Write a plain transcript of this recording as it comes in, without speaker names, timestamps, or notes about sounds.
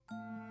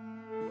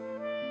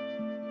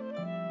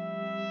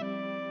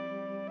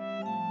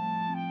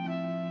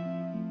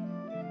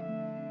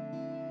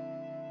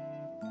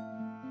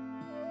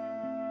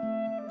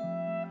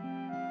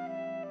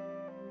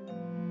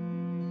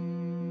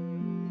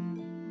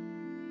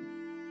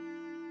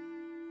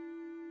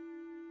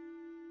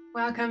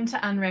Welcome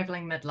to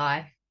Unraveling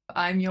Midlife.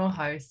 I'm your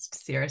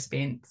host, Sarah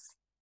Spence.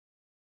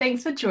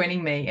 Thanks for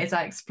joining me as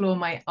I explore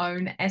my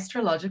own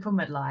astrological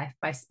midlife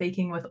by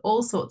speaking with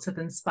all sorts of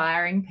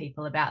inspiring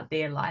people about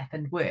their life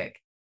and work.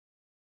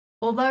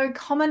 Although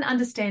common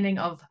understanding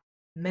of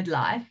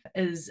midlife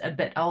is a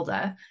bit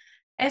older,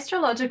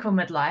 astrological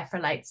midlife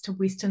relates to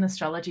Western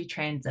astrology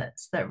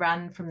transits that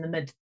run from the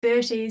mid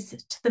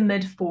 30s to the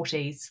mid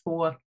 40s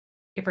for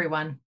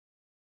everyone.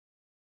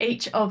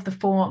 Each of the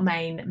four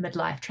main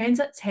midlife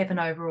transits have an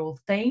overall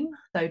theme,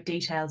 though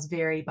details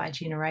vary by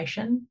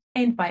generation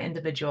and by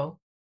individual.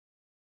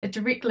 It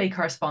directly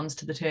corresponds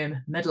to the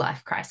term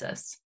midlife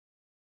crisis.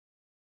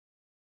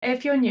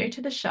 If you're new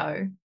to the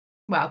show,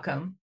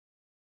 welcome.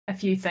 A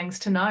few things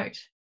to note.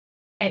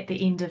 At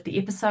the end of the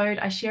episode,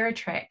 I share a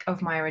track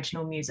of my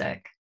original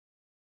music.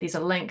 There's a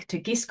link to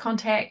guest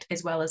contact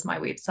as well as my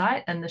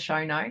website in the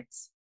show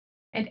notes.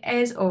 And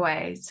as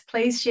always,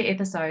 please share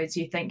episodes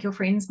you think your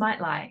friends might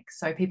like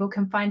so people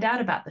can find out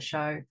about the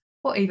show,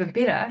 or even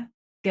better,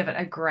 give it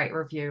a great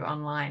review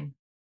online.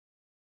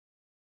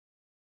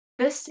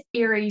 This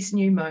Aries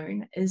new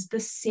moon is the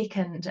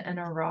second in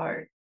a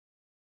row,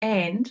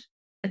 and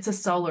it's a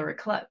solar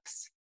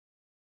eclipse.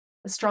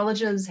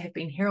 Astrologers have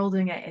been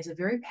heralding it as a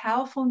very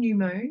powerful new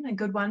moon, a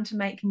good one to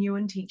make new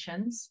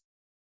intentions.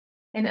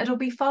 And it'll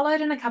be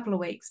followed in a couple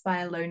of weeks by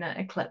a lunar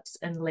eclipse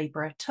in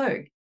Libra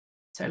too.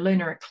 So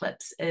lunar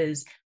eclipse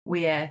is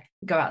where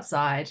you go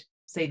outside,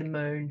 see the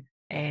moon,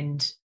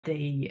 and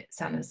the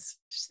sun is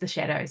just the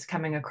shadows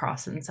coming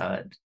across. And so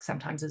it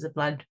sometimes is a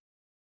blood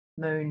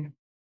moon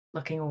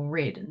looking all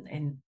red.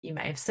 And you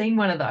may have seen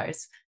one of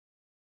those.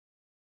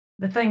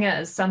 The thing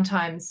is,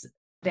 sometimes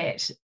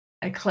that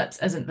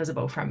eclipse isn't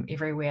visible from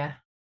everywhere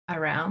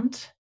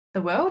around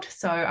the world.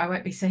 So I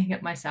won't be seeing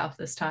it myself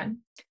this time.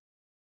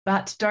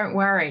 But don't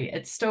worry,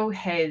 it still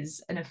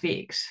has an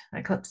effect.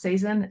 Eclipse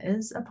season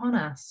is upon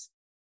us.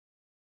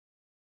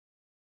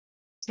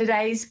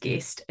 Today's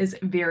guest is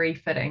very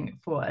fitting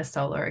for a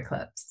solar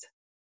eclipse.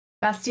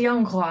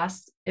 Bastian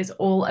Groiss is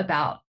all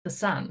about the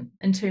sun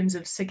in terms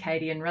of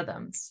circadian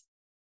rhythms.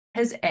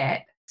 His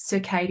app,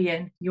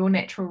 Circadian, Your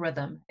Natural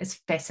Rhythm, is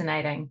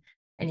fascinating,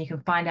 and you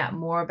can find out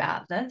more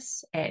about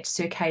this at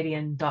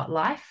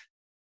circadian.life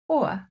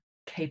or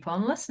keep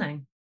on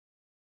listening.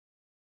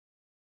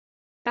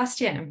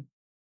 Bastian,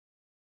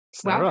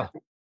 Sarah.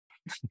 welcome.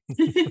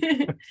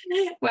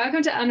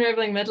 Welcome to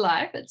Unraveling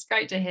Midlife. It's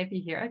great to have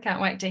you here. I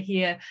can't wait to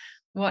hear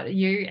what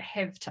you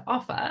have to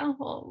offer.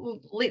 Well,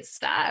 let's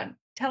start.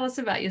 Tell us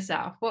about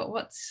yourself.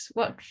 What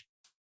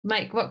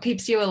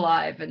keeps you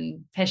alive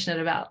and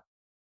passionate about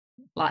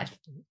life?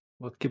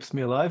 What keeps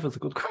me alive is a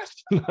good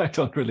question. I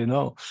don't really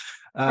know.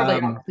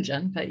 Probably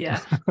oxygen, but yeah.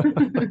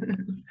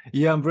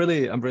 Yeah, I'm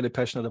really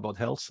passionate about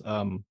health.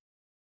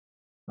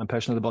 I'm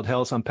passionate about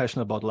health. I'm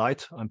passionate about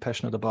light. I'm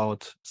passionate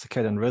about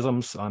circadian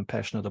rhythms. I'm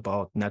passionate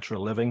about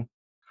natural living.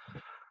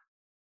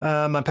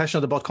 I'm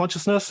passionate about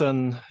consciousness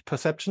and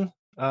perception.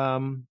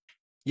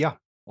 Yeah,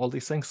 all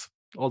these things,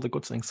 all the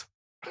good things.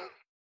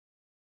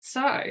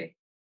 So,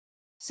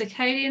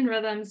 circadian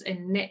rhythms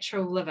and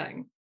natural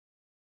living.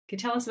 Can you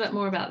tell us a bit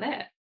more about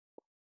that?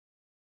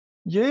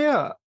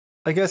 Yeah,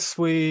 I guess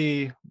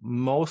we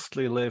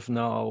mostly live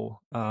now,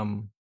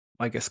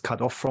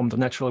 cut off from the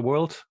natural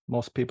world.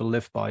 Most people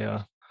live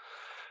by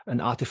an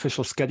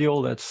artificial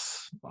schedule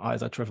that's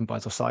either driven by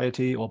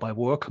society or by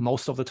work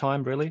most of the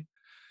time, really.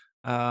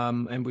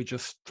 And we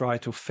just try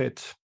to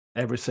fit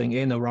everything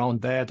in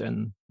around that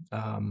and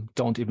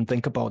don't even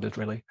think about it,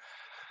 really.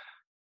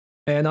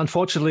 And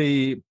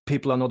unfortunately,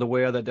 people are not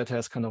aware that that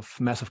has kind of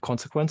massive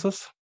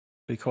consequences,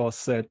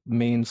 because that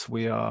means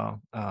we are,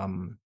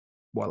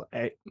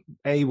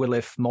 we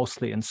live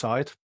mostly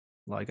inside,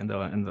 like in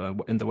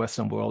the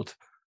Western world.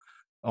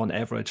 On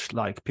average,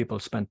 like people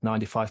spend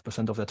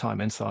 95% of their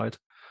time inside,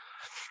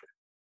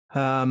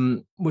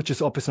 which is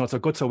obviously not so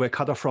good. So we're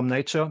cut off from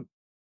nature,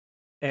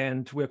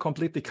 and we're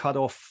completely cut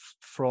off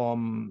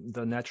from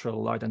the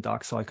natural light and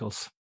dark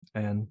cycles.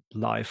 And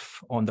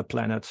life on the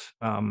planet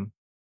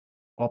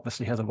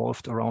obviously has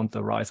evolved around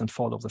the rise and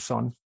fall of the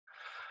sun.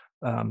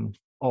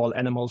 All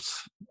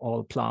animals,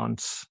 all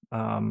plants,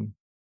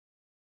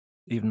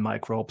 even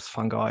microbes,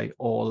 fungi,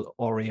 all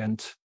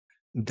orient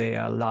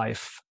their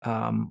life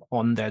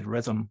on that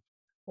rhythm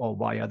or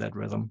via that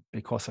rhythm,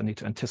 because I need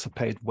to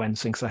anticipate when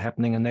things are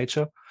happening in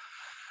nature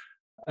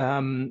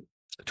to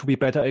be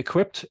better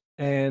equipped.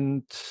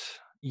 And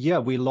yeah,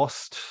 we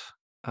lost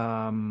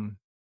our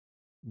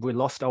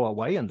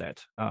way in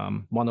that.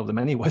 One of the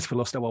many ways we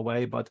lost our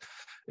way, but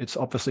it's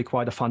obviously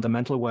quite a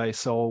fundamental way.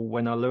 So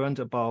when I learned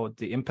about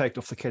the impact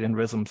of circadian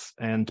rhythms,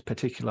 and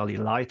particularly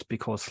light,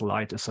 because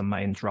light is a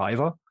main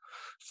driver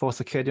for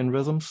circadian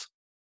rhythms,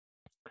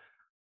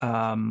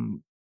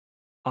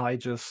 I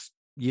just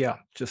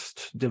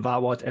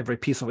devoured every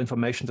piece of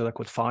information that I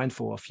could find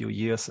for a few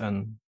years,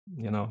 and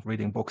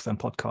reading books and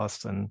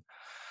podcasts and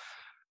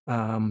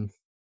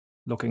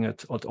looking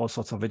at all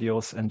sorts of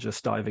videos and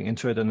just diving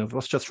into it. And it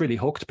was just really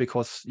hooked,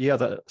 because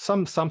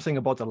something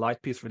about the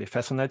light piece really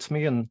fascinates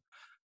me. And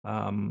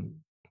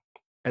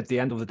at the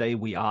end of the day,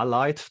 we are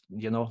light.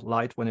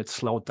 Light, when it's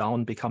slowed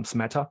down, becomes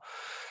matter.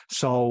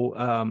 So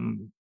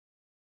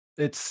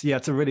it's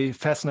a really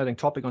fascinating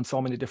topic on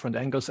so many different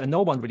angles, and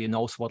no one really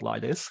knows what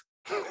light is.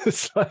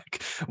 It's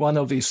like one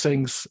of these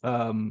things.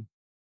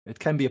 It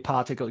can be a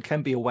particle, it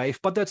can be a wave,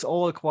 but that's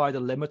all quite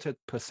a limited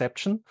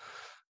perception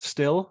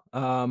still.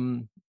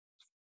 And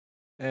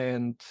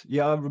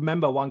I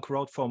remember one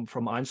quote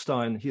from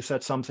Einstein. He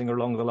said something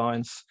along the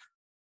lines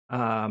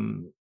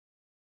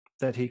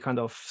that he kind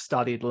of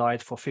studied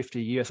light for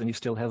 50 years and he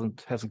still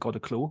hasn't got a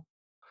clue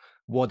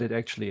what it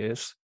actually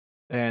is.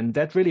 And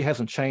that really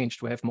hasn't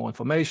changed. We have more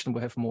information,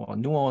 we have more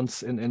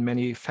nuance in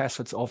many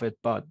facets of it,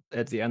 but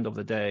at the end of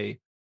the day,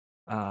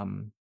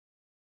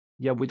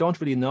 we don't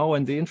really know.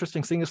 And the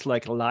interesting thing is,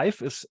 like,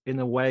 life is, in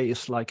a way,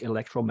 is like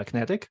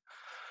electromagnetic.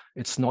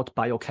 It's not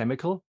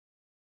biochemical.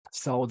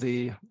 So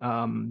the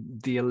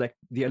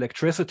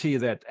electricity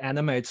that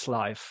animates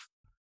life,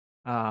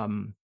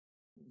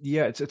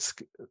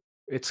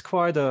 it's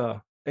quite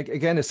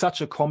it's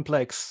such a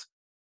complex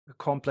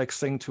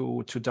thing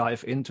to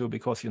dive into,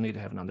 because you need to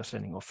have an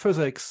understanding of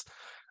physics.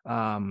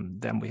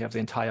 Then we have the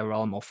entire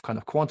realm of kind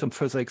of quantum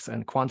physics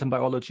and quantum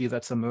biology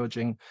that's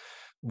emerging,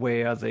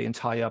 where the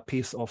entire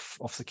piece of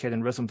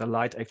circadian rhythm, the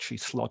light, actually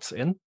slots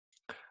in.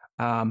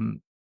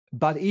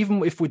 But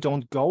even if we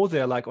don't go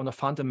there, like on a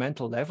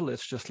fundamental level,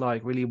 it's just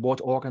like really what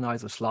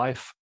organizes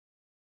life.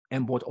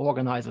 And what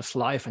organizes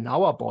life in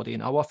our body,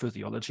 in our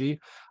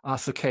physiology, are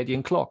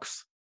circadian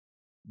clocks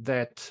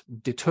that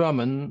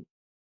determine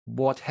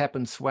what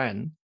happens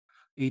when.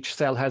 Each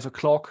cell has a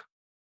clock,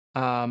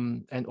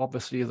 and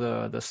obviously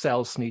the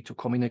cells need to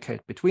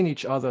communicate between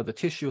each other, the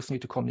tissues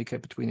need to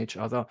communicate between each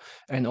other,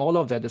 and all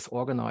of that is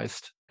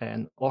organized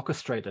and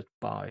orchestrated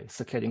by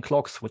circadian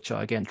clocks, which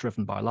are again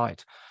driven by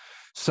light.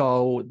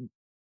 So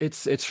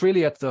it's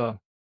really it's a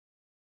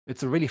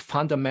really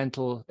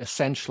fundamental,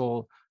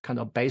 essential kind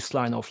of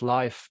baseline of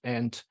life.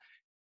 And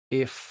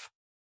if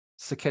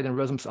circadian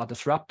rhythms are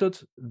disrupted,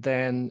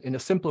 then in a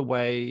simple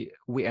way,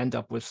 we end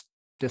up with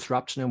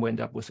disruption and we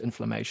end up with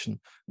inflammation.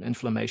 And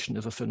inflammation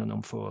is a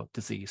synonym for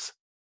disease.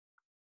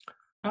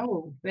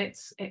 Oh,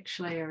 that's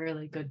actually a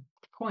really good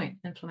point.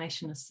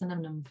 Inflammation is a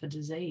synonym for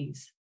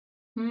disease.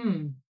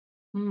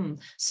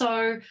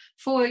 So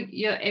for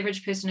your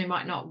average person who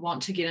might not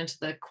want to get into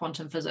the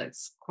quantum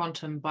physics,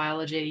 quantum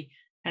biology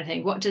kind of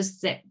thing, what does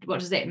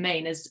that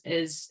mean?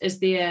 Is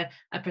there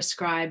a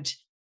prescribed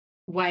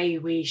way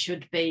we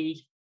should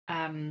be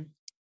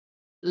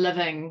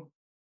living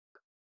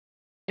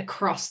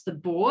across the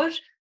board,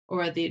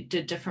 or do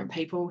different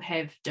people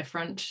have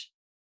different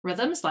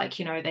rhythms? Like,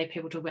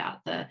 people talk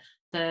about the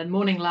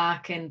morning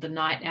lark and the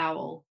night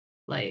owl.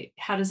 Like,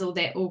 how does all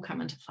that all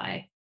come into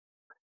play?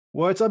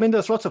 Well,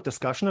 there's lots of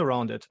discussion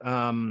around it.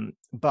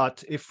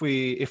 But if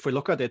we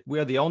look at it,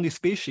 we're the only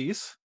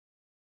species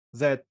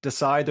that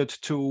decided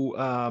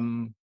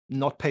to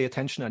not pay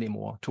attention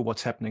anymore to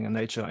what's happening in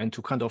nature, and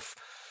to kind of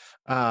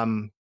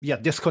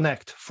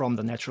disconnect from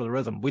the natural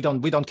rhythm. We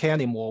don't care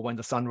anymore when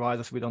the sun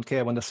rises. We don't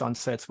care when the sun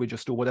sets. We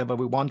just do whatever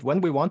we want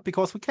when we want,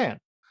 because we can.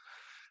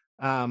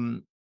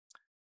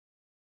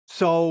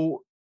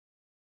 So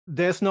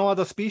there's no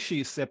other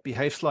species that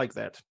behaves like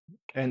that.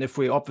 And if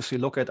we obviously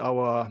look at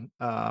our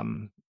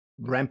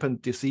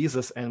rampant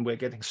diseases, and we're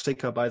getting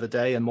sicker by the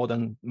day, and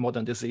modern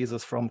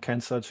diseases from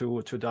cancer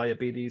to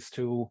diabetes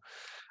to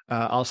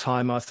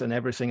Alzheimer's and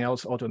everything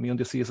else, autoimmune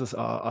diseases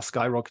are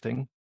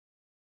skyrocketing.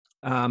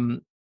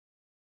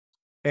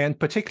 And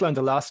particularly in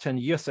the last 10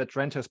 years, that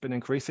trend has been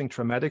increasing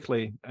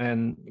dramatically.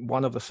 And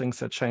one of the things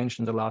that changed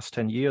in the last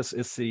 10 years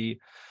is the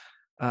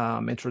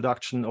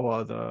introduction,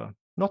 or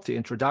not the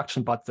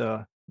introduction, but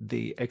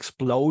the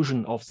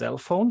explosion of cell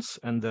phones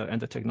and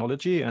the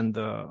technology and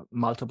the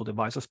multiple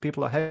devices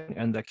people are having,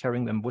 and they're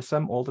carrying them with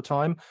them all the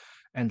time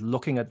and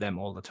looking at them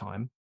all the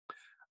time.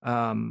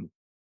 And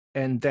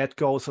that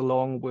goes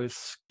along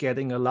with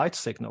getting a light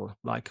signal,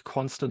 like,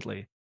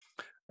 constantly.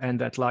 And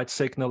that light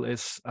signal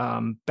is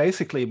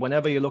basically,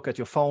 whenever you look at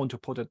your phone, to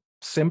put it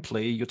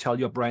simply, you tell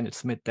your brain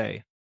it's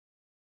midday.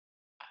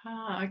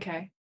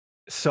 Okay.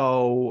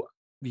 So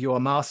your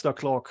master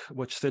clock,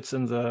 which sits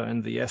in the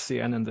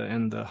SCN,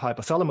 in the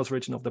hypothalamus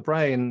region of the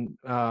brain,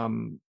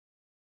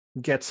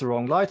 gets the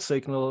wrong light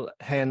signal.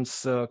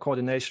 Hence,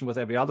 coordination with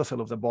every other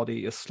cell of the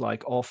body is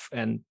like off,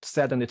 and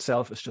that in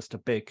itself is just a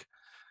big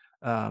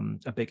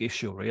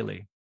issue,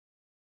 really.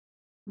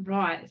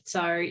 Right.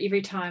 So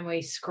every time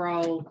we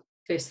scroll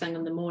first thing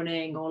in the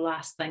morning or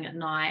last thing at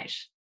night,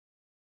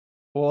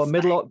 or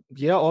middle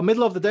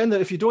of the day. And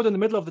if you do it in the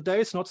middle of the day,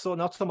 it's not so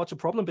much a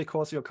problem,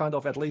 because you're kind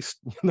of, at least,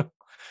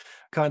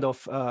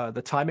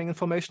 the timing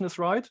information is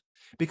right.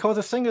 Because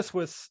the thing is,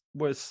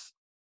 with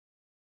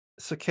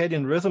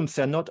circadian rhythms,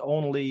 they're not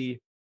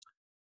only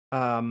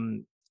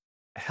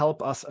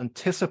help us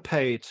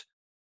anticipate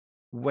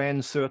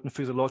when certain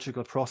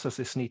physiological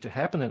processes need to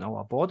happen in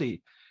our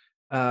body.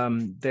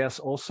 There's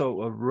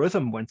also a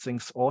rhythm when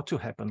things ought to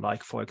happen.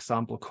 Like, for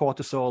example,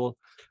 cortisol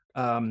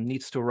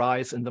needs to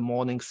rise in the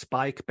morning,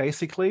 spike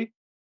basically,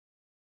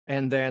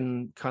 and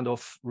then kind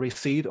of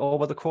recede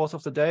over the course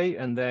of the day.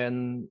 And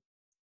then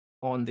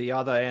on the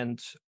other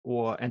end,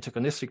 or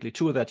antagonistically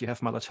to that, you have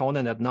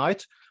melatonin at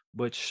night,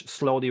 which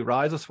slowly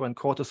rises when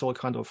cortisol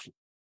kind of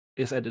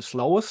is at its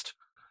lowest.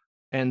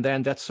 And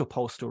then that's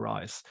supposed to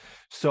rise.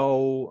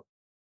 So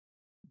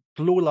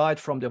blue light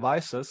from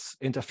devices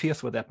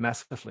interferes with that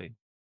massively.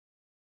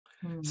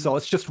 So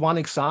it's just one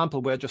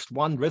example where just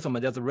one rhythm,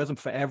 and there's a rhythm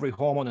for every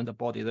hormone in the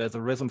body. There's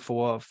a rhythm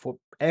for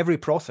every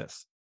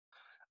process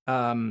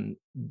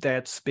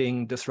that's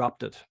being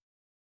disrupted.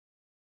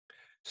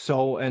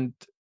 So, and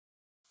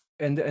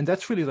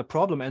that's really the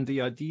problem. And the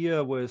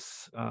idea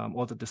was,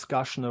 or the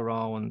discussion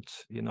around,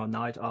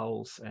 night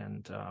owls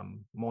and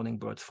morning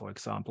birds, for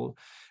example.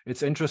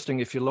 It's interesting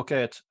if you look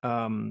at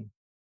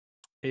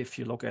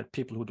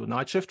people who do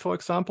night shift, for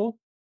example,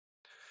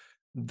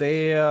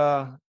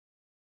 their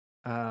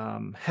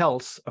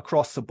health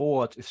across the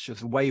board is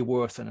just way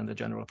worse than in the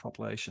general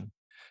population.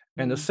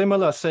 And a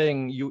similar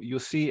thing you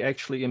see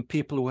actually in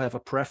people who have a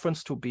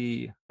preference to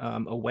be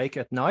awake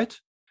at night.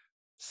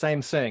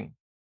 Same thing.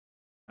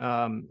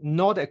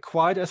 Not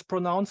quite as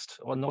pronounced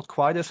or not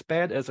quite as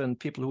bad as in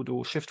people who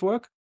do shift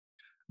work,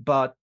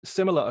 but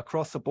similar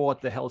across the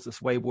board, the health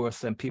is way worse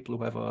than people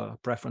who have a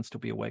preference to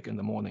be awake in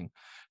the morning.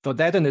 So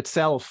that in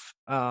itself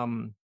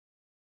tells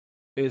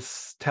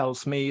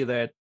me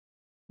that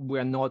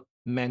we're not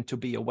meant to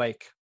be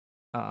awake,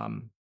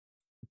 like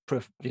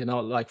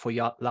for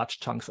large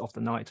chunks of the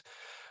night.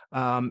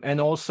 And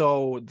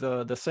also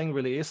the thing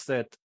really is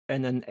that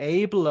an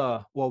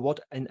enabler, or what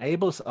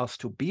enables us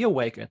to be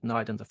awake at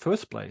night in the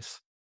first place,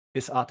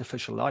 is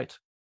artificial light.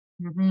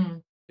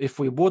 If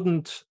we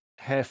wouldn't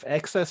have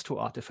access to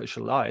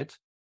artificial light,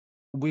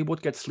 we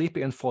would get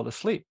sleepy and fall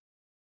asleep.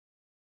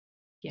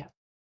 Yeah.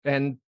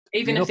 And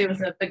even if there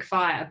was a big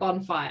fire, a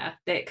bonfire,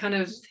 that kind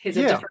of has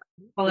a different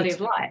quality of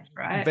light,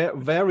 right?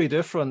 Very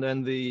different.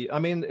 And we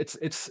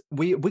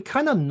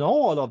kind of know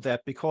all of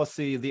that because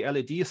the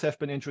LEDs have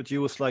been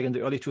introduced like in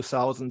the early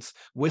 2000s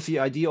with the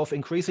idea of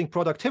increasing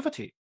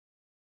productivity,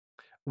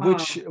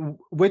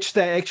 which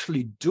they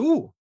actually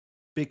do,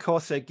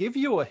 because they give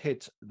you a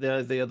hit.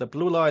 The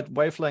blue light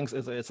wavelengths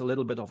is a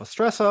little bit of a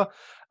stressor.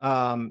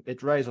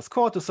 It raises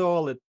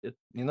cortisol. It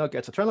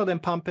gets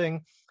adrenaline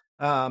pumping.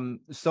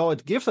 So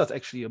it gives us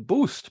actually a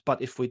boost.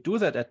 But if we do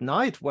that at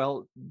night,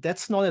 well,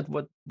 that's not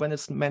when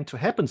it's meant to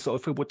happen. So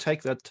if we would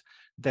take that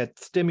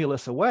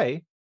stimulus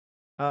away,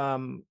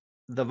 the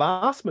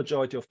vast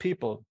majority of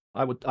people,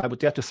 I would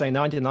dare to say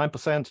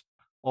 99%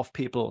 of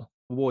people,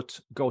 would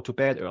go to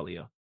bed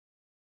earlier.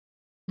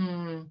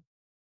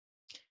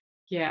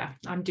 Yeah,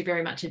 I'm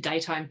very much a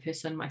daytime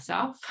person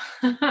myself.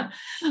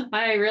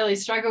 I really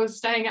struggle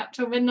staying up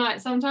till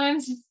midnight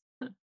sometimes.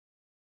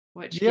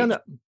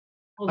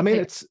 I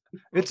mean,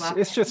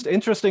 it's just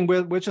interesting.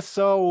 We're just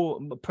so,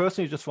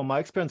 personally, just from my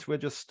experience, we're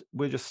just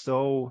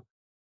so,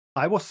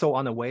 I was so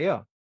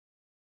unaware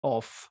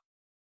of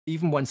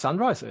even when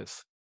sunrise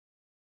is.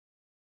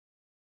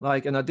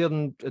 Like, and it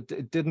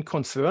didn't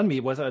concern me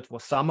whether it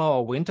was summer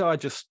or winter. I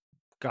just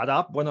got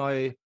up when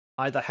I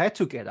either had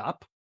to get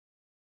up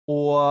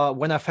or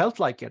when I felt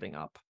like getting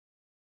up,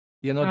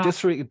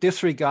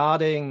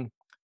 disregarding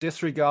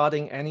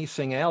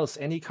anything else,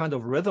 any kind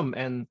of rhythm.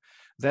 And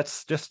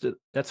that's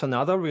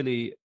another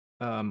really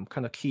kind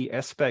of key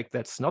aspect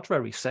that's not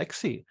very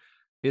sexy,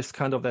 is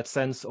kind of that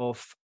sense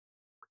of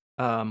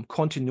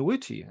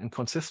continuity and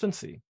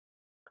consistency.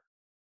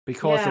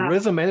 Because the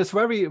rhythm, and it's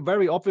very,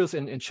 very obvious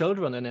in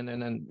children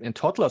and in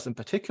toddlers in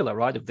particular,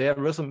 right? If their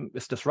rhythm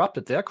is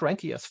disrupted, they're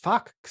cranky as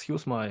fuck.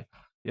 Excuse my,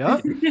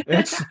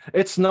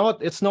 it's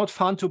not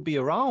fun to be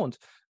around.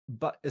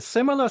 But a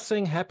similar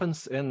thing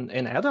happens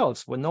in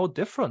adults. We're no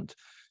different.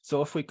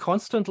 So if we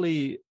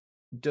constantly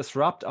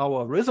disrupt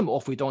our rhythm, or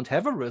if we don't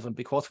have a rhythm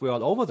because we're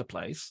all over the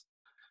place,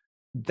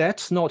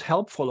 that's not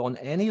helpful on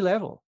any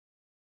level.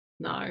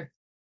 No,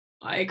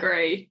 I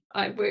agree.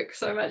 I work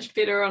so much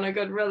better on a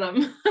good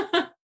rhythm.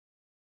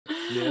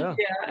 Yeah,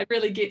 it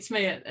really gets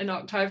me in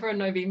October and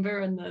November,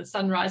 and the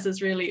sun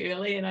rises really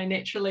early, and I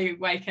naturally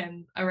wake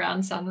in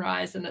around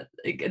sunrise, and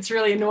it's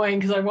really annoying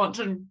because I want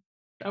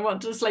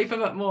to sleep a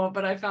bit more,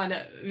 but I find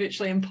it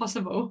virtually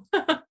impossible.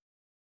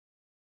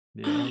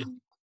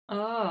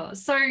 Oh,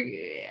 so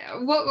you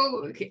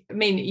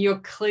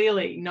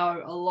clearly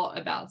know a lot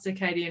about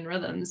circadian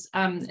rhythms.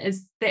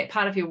 Is that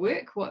part of your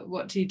work?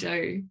 What do you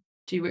do?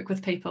 Do you work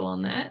with people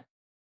on that?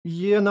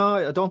 Yeah, no,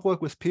 I don't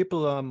work with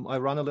people. I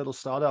run a little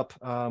startup.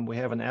 We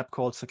have an app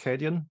called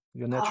Circadian,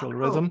 Your Natural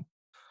Rhythm.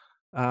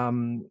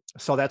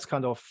 So that's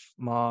kind of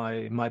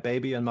my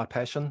baby and my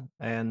passion,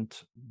 and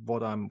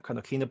what I'm kind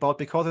of keen about,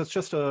 because it's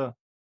just a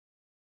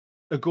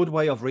good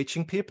way of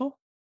reaching people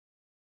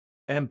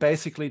and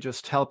basically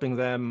just helping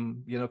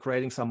them,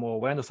 creating some more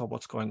awareness of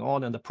what's going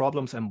on and the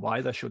problems and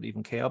why they should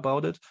even care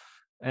about it.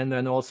 And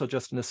then also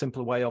just in a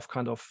simple way of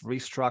kind of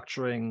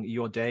restructuring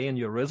your day and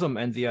your rhythm.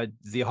 And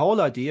the whole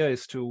idea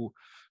is to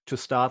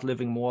start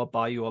living more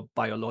by your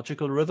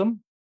biological rhythm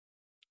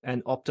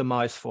and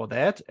optimize for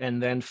that,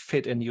 and then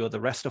fit in the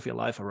rest of your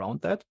life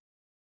around that.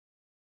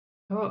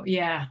 Oh,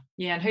 yeah.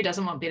 Yeah. And who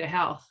doesn't want better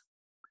health?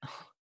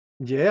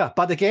 Yeah,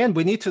 but again,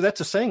 that's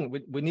the thing.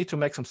 We need to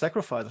make some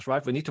sacrifices,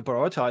 right? We need to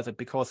prioritize it,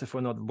 because if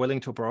we're not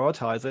willing to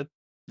prioritize it,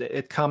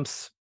 it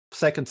comes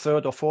second,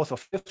 third, or fourth, or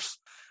fifth,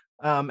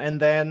 and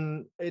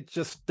then it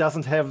just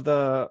doesn't have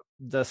the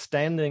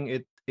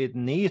standing it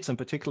needs. In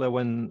particular,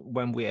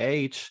 when we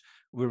age,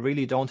 we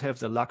really don't have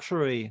the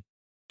luxury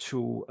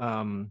to,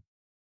 I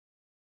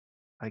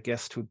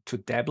guess, to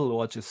dabble,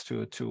 or just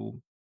to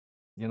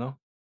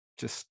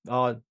just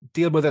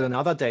deal with it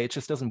another day. It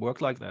just doesn't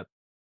work like that.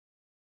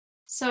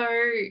 So,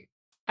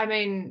 I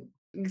mean,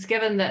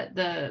 given that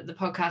the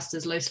podcast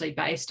is loosely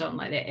based on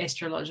like that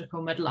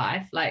astrological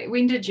midlife, like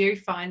when did you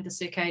find the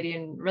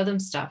circadian rhythm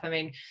stuff? I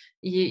mean,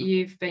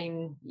 you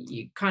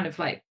kind of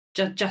like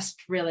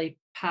just really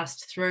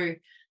passed through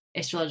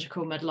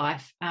astrological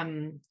midlife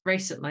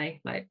recently,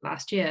 like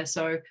last year.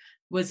 So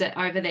was it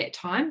over that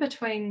time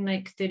between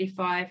like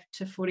 35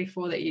 to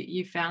 44 that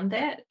you found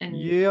that? And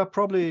yeah, I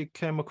probably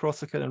came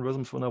across circadian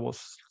rhythms when I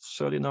was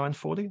 39,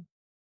 40.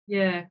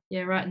 yeah,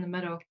 right in the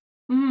middle.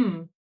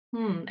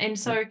 And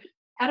so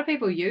how do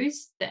people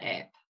use the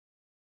app?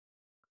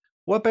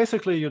 Well,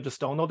 basically, you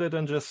just download it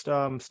and just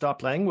start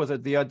playing with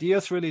it. The idea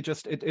is really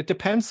just, it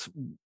depends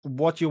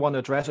what you want to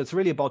address. It's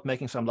really about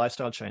making some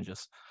lifestyle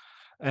changes.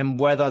 And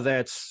whether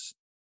that's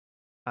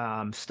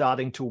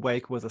starting to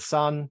wake with the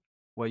sun,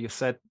 where you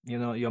set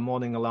your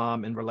morning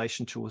alarm in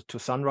relation to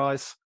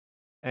sunrise,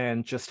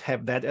 and just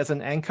have that as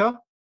an anchor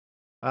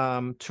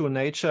to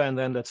nature. And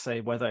then let's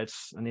say whether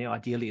it's,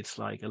 ideally it's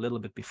like a little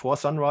bit before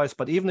sunrise,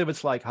 but even if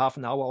it's like half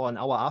an hour or an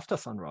hour after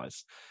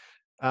sunrise,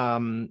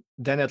 then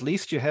at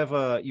least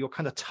you're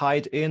kind of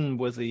tied in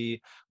with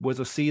the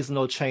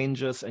seasonal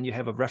changes, and you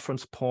have a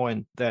reference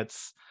point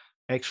that's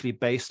actually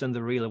based in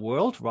the real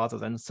world rather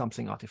than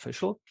something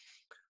artificial.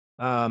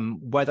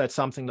 Whether it's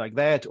something like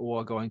that,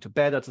 or going to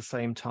bed at the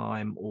same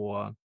time,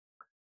 or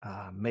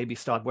maybe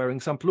start wearing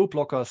some blue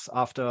blockers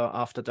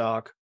after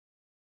dark,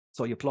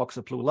 so you block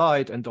the blue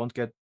light and don't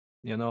get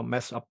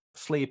mess up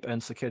sleep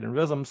and circadian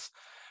rhythms.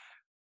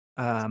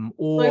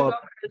 Or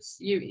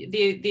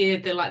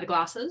they're like the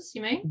glasses,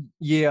 you mean?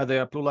 Yeah, they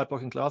are blue light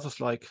blocking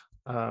glasses, like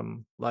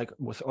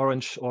with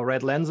orange or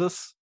red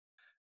lenses,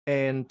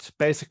 and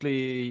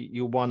basically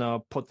you want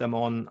to put them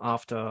on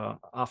after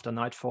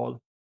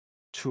nightfall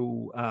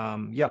to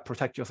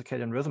protect your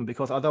circadian rhythm,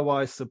 because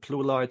otherwise the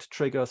blue light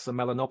triggers the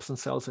melanopsin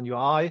cells in your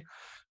eye,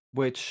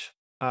 which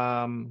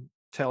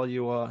tell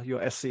your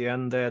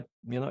SCN that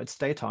it's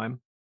daytime,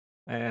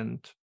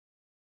 and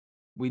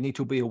we need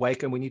to be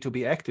awake and we need to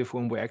be active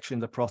when we're actually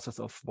in the process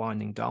of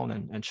winding down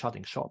and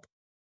shutting shop.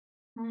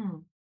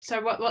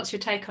 So what's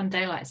your take on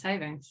daylight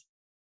savings?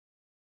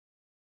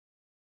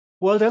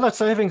 Well, daylight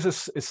savings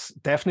is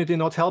definitely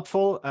not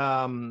helpful,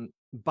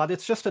 but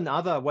it's just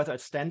another, whether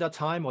it's standard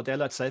time or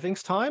daylight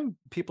savings time,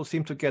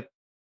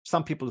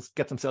 some people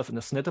get themselves in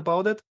a snit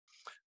about it,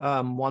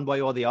 one way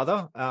or the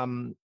other,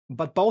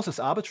 but both is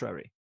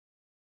arbitrary.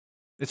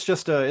 It's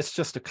just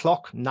a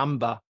clock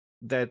number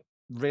that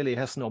really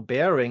has no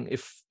bearing.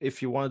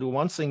 If you want to do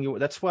one thing,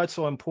 that's why it's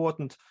so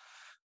important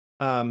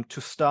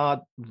to start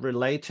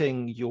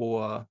relating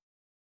your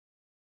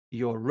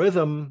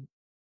rhythm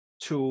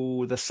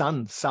to the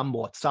sun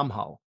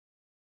somehow.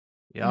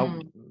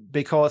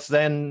 Because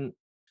then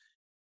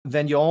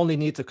you only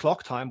need the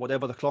clock time,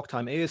 whatever the clock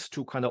time is,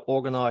 to kind of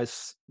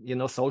organize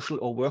social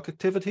or work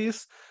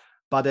activities.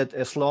 But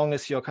as long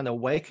as you're kind of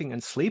waking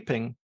and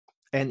sleeping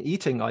and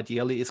eating,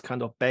 ideally, is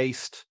kind of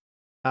based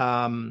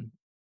around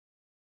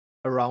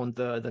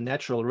the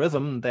natural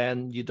rhythm,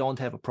 then you don't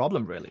have a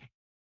problem, really.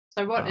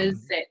 So what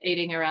is that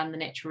eating around the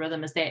natural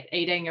rhythm? Is that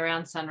eating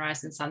around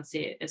sunrise and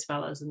sunset as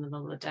well as in the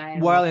middle of the day?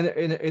 Well,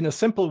 in a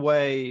simple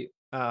way,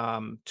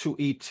 to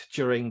eat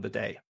during the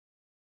day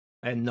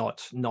and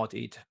not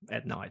eat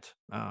at night.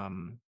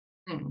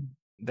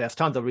 There's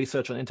tons of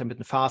research on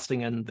intermittent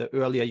fasting, and the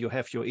earlier you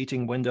have your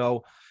eating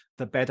window,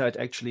 the better it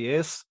actually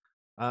is,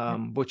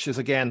 which is,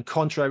 again,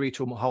 contrary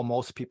to how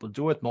most people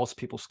do it. Most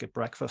people skip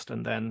breakfast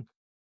and then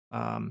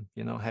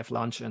have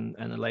lunch and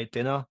a late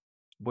dinner,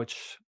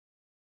 which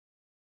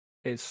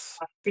is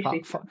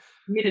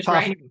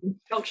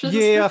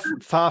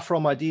far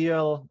from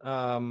ideal,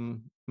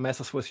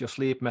 messes with your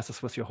sleep,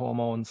 messes with your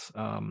hormones,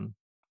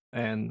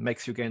 and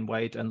makes you gain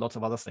weight and lots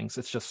of other things.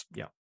 It's just,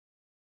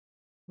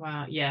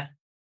 Wow. Yeah.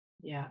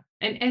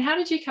 And how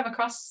did you come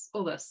across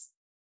all this?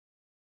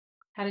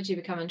 How did you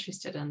become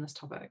interested in this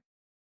topic?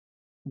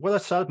 Well, I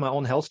started my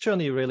own health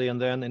journey, really,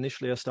 and then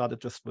initially I started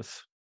just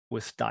with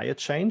diet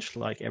change,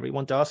 like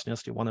everyone does.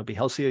 You want to be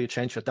healthier, you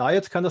change your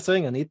diet, kind of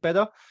thing, and eat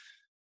better.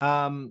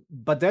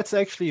 But that's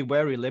actually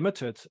very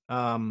limited.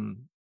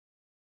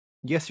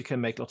 Yes, you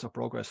can make lots of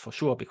progress for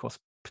sure, because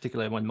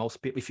particularly when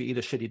most people, if you eat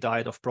a shitty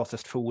diet of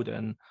processed food,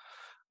 and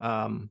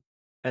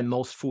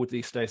most food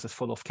these days is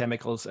full of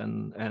chemicals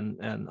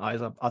and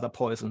either other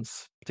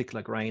poisons,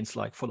 particular grains,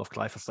 like full of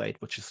glyphosate,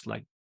 which is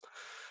like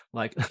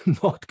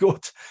not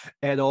good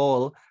at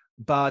all.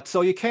 But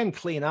so you can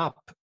clean up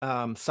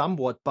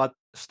somewhat, but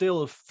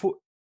still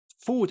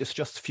food is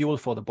just fuel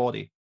for the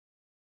body.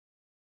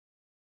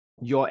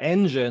 your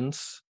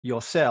engines,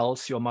 your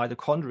cells, your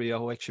mitochondria,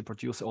 who actually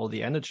produce all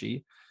the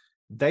energy,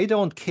 they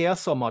don't care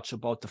so much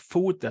about the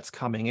food that's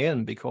coming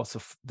in, because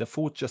of the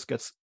food just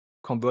gets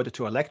converted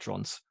to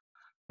electrons,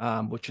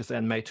 which is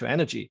then made to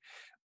energy.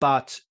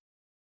 But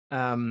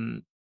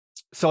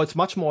so it's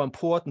much more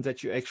important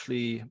that you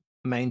actually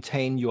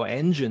maintain your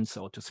engine,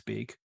 so to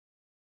speak,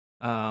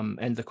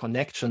 and the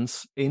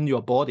connections in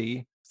your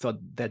body so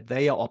that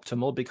they are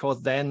optimal,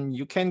 because then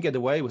you can get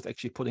away with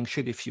actually putting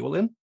shitty fuel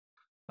in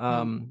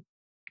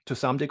to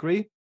some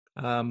degree.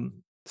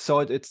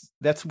 So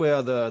that's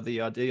where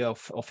the idea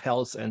of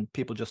health and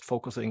people just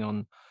focusing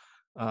on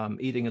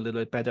eating a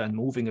little bit better and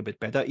moving a bit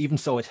better, even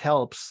so it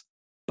helps,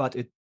 but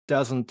it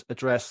doesn't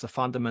address the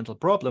fundamental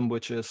problem,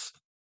 which is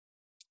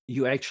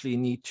you actually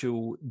need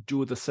to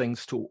do the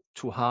things to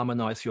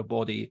harmonize your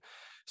body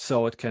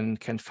so it can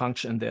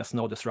function. There's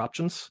no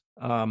disruptions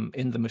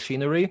in the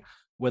machinery.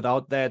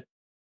 Without that,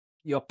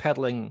 you're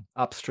pedaling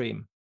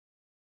upstream,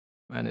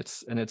 and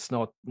it's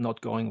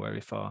not going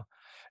very far.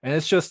 And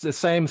it's just the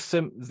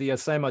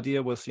same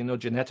idea with,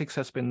 genetics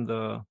has been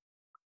the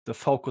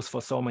focus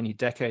for so many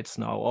decades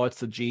now. Or it's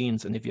the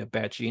genes, and if you have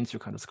bad genes, you're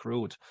kind of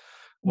screwed.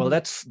 Well,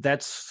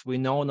 that's we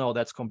know now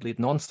that's complete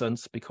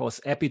nonsense, because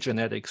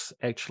epigenetics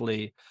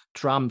actually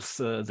trumps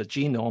the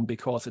genome,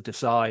 because it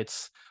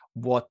decides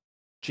what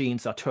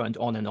genes are turned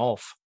on and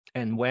off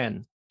and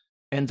when.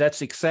 And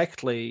that's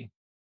exactly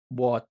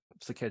what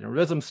circadian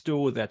rhythms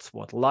do. That's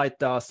what light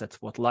does.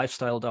 That's what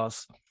lifestyle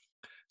does.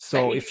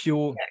 So if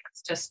you...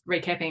 Just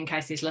recapping in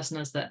case there's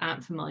listeners that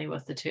aren't familiar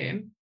with the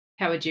term,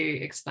 how would you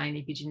explain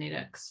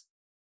epigenetics?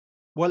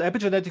 Well,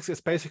 epigenetics is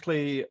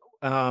basically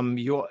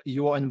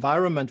your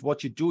environment,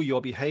 what you do,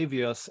 your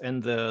behaviors,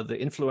 and the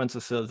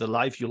influences, the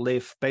life you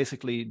live,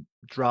 basically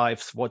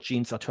drives what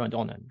genes are turned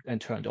on and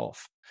turned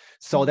off.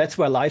 So that's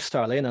where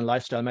lifestyle and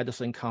lifestyle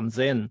medicine comes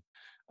in,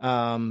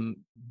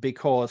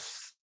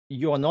 because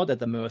you are not at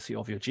the mercy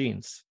of your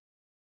genes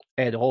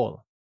at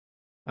all.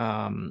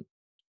 And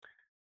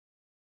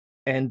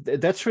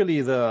that's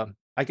really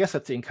I guess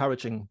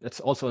that's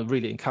also a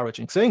really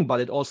encouraging thing, but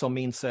it also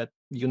means that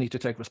you need to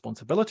take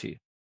responsibility,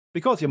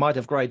 because you might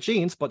have great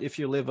genes, but if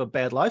you live a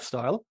bad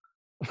lifestyle,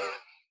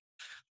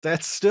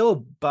 that's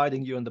still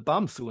biting you in the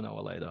bum sooner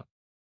or later.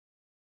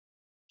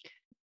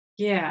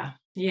 Yeah.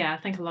 I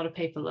think a lot of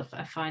people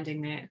are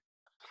finding that.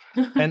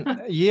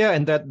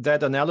 and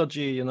that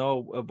analogy,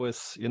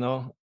 with,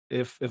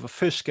 if a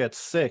fish gets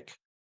sick,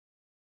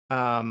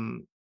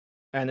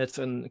 and it's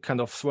in kind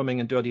of swimming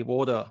in dirty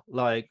water,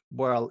 like,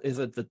 well, is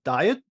it the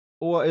diet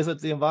or is it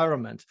the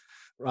environment,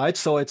 right?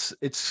 So and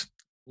it's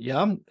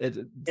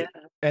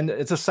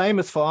the same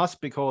as for us,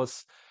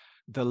 because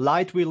the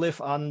light we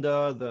live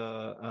under,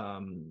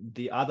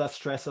 the other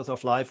stressors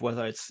of life,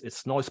 whether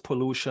it's noise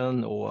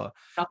pollution or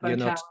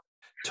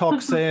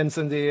toxins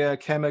in the air,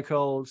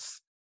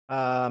 chemicals,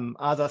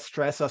 other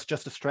stressors,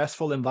 just a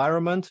stressful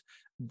environment,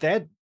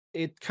 that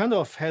it kind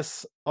of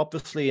has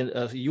obviously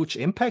a huge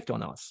impact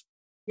on us.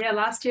 Yeah,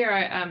 last year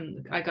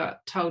I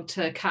got told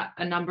to cut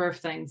a number of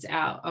things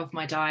out of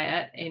my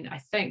diet, and I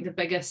think the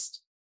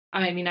biggest,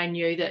 I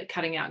knew that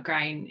cutting out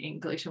grain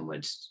and gluten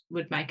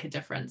would make a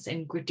difference,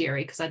 and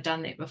dairy, because I'd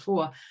done that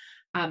before.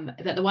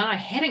 That the one I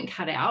hadn't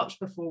cut out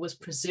before was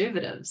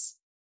preservatives,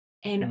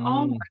 and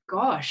oh my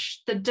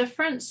gosh, the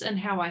difference in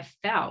how I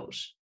felt,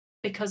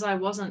 because I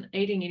wasn't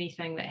eating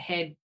anything that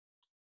had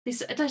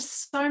there's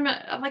so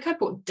much. Like, I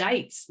bought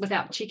dates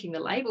without checking the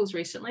labels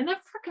recently, and they're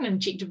freaking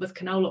injected with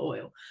canola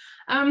oil.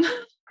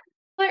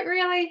 Like,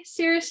 really,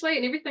 seriously,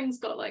 and everything's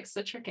got like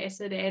citric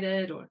acid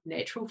added or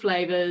natural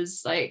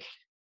flavors. Like,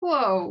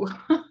 whoa.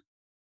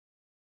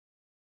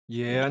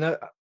 Yeah, and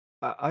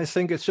I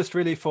think it's just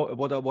really for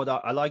what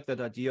I like,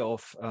 that idea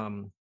of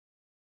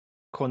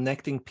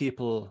connecting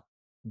people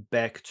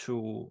back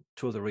to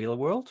the real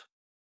world.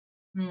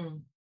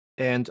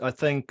 And I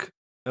think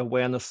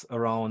awareness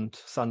around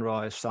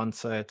sunrise,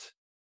 sunset,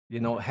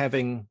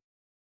 having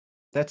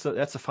that's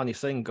a funny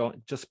thing,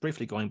 just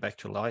briefly going back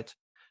to light,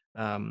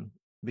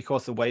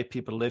 because the way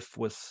people live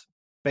with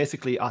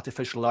basically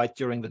artificial light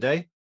during the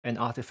day and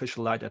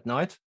artificial light at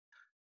night,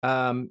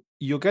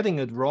 you're getting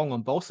it wrong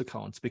on both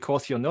accounts,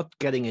 because you're not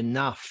getting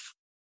enough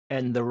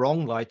and the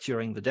wrong light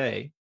during the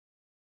day,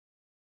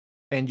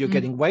 and you're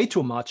getting way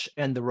too much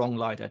and the wrong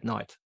light at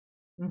night.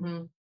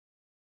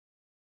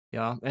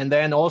 Yeah, and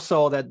then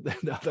also the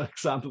other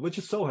example, which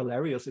is so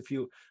hilarious if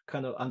you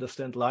kind of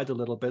understand light a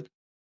little bit.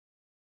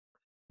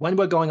 When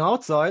we're going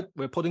outside,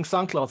 we're putting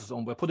sunglasses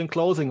on, we're putting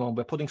clothing on,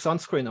 we're putting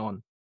sunscreen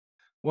on.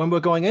 When we're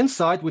going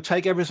inside, we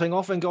take everything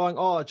off and going,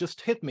 oh, it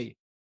just hit me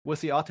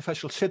with the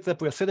artificial shit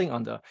that we're sitting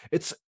under.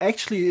 It's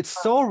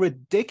so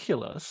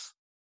ridiculous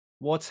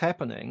what's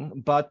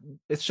happening, but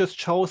it just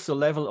shows the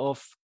level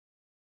of,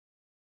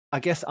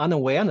 I guess,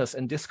 unawareness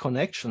and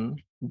disconnection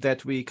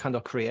that we kind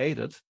of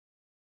created.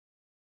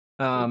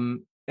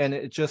 And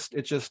it just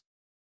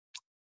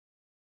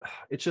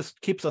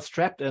keeps us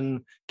trapped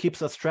in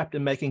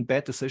making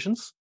bad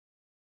decisions,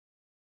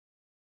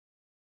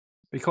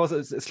 because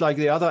it's like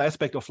the other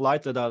aspect of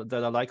light that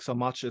I like so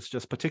much is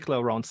just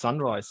particular around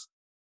sunrise.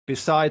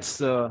 besides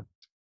the,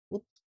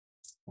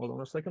 hold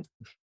on a second.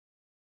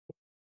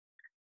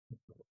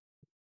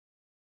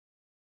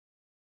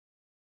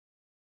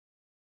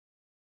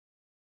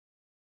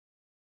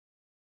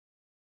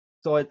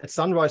 So at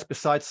sunrise,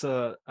 besides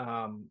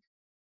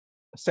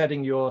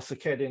setting your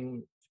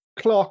circadian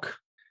clock,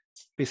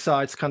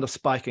 besides kind of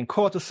spiking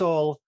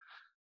cortisol,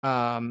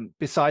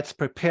 besides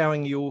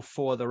preparing you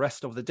for the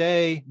rest of the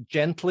day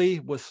gently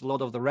with a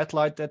lot of the red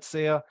light that's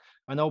there.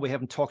 I know we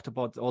haven't talked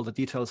about all the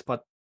details,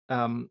 but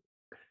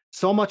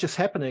so much is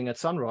happening at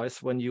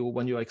sunrise when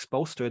you're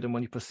exposed to it and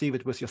when you perceive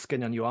it with your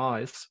skin and your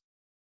eyes.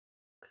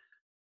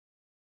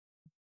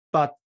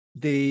 But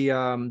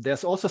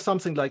there's also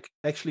something like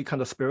actually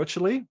kind of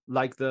spiritually,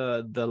 like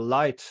the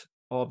light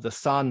of the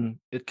sun.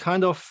 It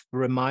kind of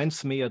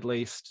reminds me, at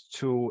least,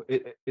 to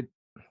it.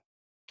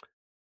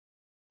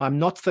 I'm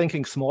not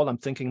thinking small, I'm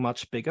thinking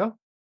much bigger.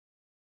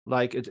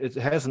 Like it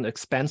has an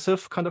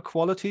expansive kind of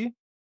quality,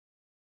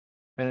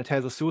 and it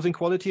has a soothing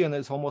quality, and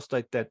it's almost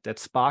like that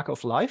spark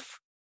of life,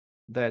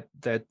 that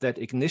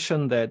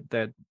ignition,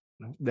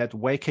 that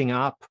waking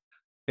up.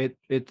 It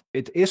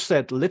is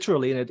that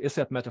literally, and it is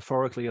that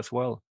metaphorically as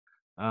well.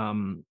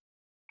 And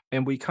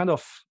we kind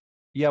of,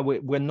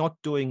 we're not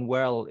doing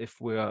well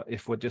if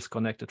we're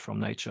disconnected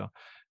from nature,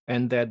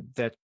 and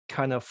that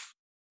kind of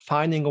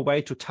finding a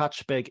way to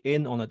touch back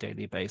in on a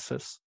daily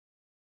basis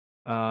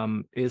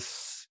can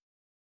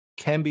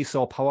be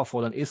so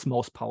powerful, and is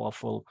most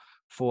powerful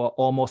for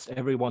almost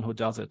everyone who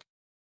does it.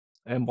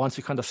 And once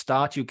you kind of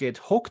start, you get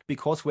hooked,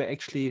 because we're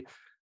actually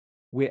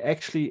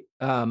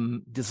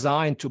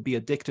designed to be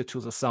addicted to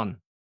the sun.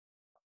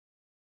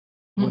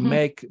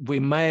 Mm-hmm. We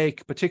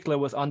make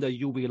particularly with under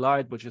UV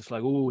light, which is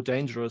like, oh,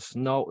 dangerous.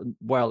 No,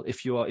 well,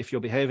 if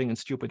you're behaving in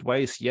stupid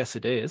ways, yes,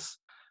 it is,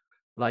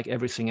 like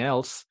everything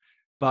else.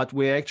 But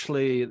we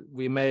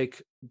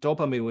make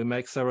dopamine, we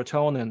make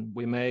serotonin,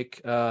 we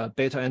make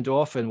beta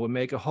endorphin, we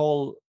make a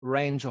whole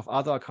range of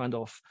other kind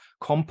of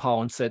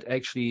compounds that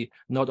actually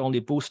not only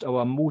boost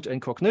our mood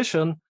and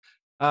cognition,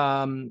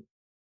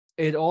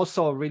 it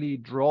also really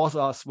draws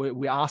us.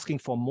 We're asking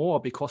for more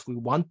because we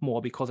want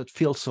more, because it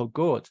feels so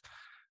good.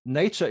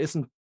 Nature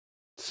isn't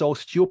so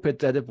stupid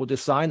that it would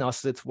design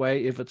us this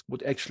way if it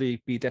would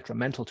actually be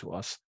detrimental to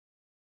us.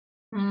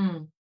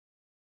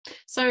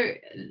 So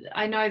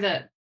I know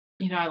that,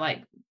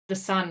 like the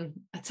sun,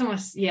 it's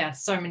almost,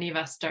 so many of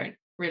us don't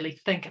really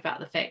think about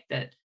the fact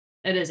that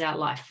it is our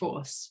life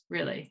force,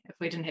 really. If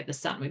we didn't have the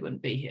sun, we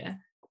wouldn't be here.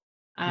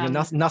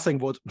 Nothing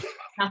would.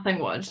 Nothing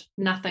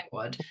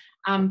would.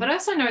 But I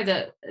also know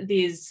that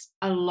there's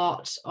a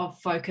lot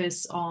of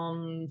focus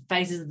on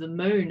phases of the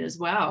moon as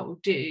well.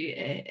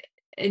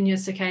 In your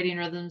circadian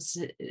rhythms,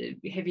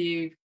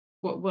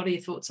 what are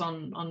your thoughts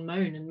on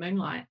moon and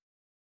moonlight?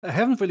 I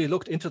haven't really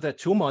looked into that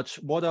too much.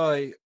 What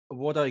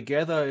I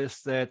gather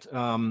is that,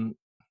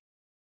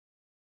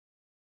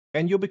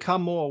 and you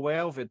become more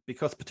aware of it,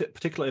 because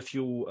particularly if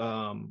you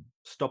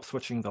stop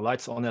switching the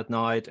lights on at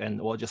night,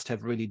 or just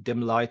have really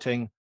dim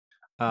lighting,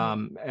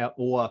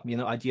 or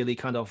ideally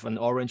kind of an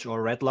orange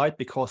or red light,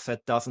 because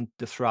that doesn't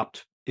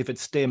disrupt. If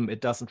it's dim,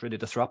 it doesn't really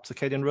disrupt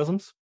circadian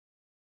rhythms.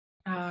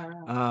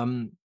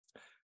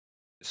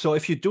 So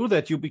if you do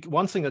that,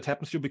 one thing that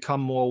happens, you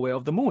become more aware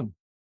of the moon.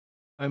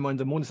 And when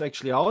the moon is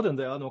actually out and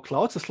there are no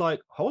clouds, it's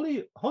like,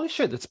 holy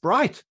shit, it's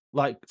bright,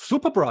 like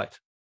super bright.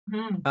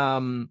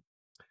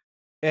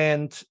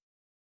 And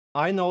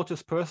I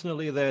noticed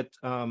personally that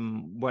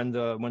when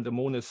the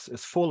moon is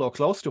full or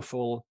close to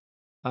full,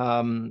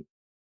 I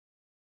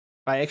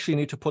actually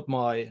need to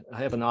I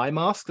have an eye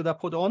mask that I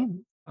put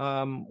on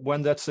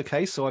when that's the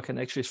case, so I can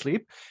actually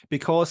sleep,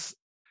 because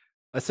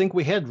I think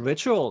we had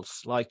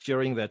rituals like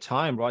during that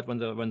time, right? When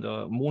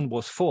the moon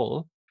was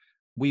full,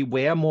 we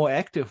were more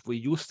active. We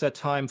used that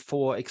time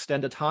for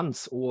extended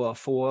hunts or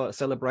for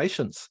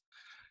celebrations,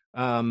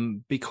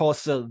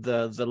 because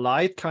the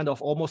light kind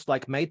of almost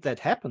like made that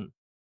happen,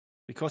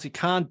 because you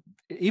can't,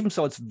 even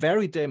though it's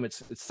very dim,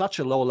 it's such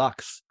a low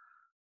lux,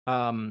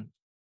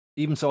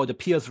 even though it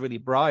appears really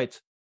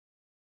bright,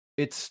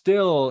 it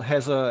still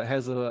has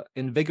a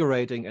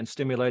invigorating and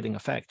stimulating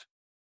effect.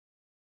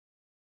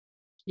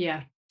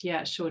 Yeah,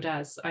 it sure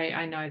does.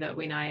 I know that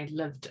when I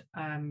lived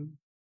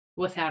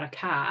without a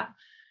car,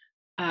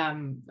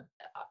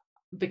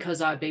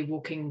 because I'd be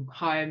walking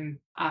home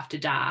after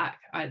dark,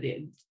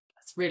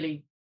 it's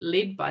really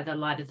led by the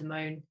light of the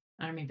moon.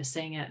 I remember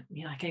seeing it,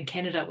 like in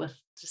Canada, with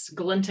just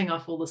glinting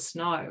off all the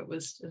snow. It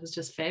was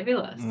just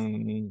fabulous.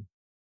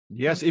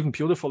 Yes, even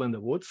beautiful in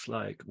the woods,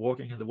 like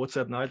walking in the woods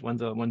at night when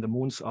the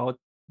moon's out.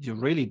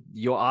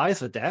 Your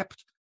eyes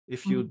adapt.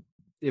 If you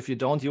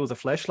don't use a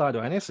flashlight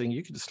or anything,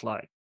 you can just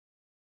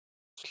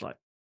it's like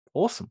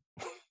awesome.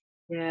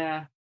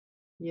 Yeah.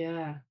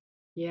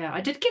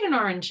 I did get an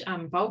orange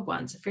bulb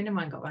once. A friend of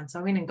mine got one, so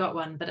I went and got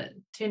one, but it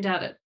turned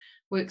out it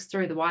works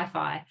through the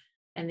Wi-Fi,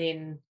 and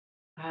then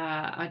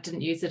I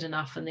didn't use it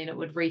enough, and then it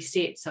would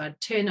reset. So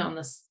I'd turn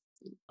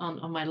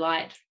on my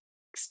light,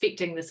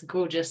 expecting this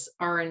gorgeous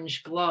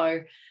orange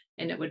glow,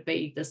 and it would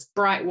be this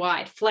bright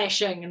white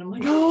flashing, and I'm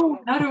like, oh,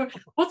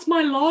 what's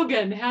my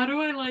login? How do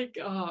I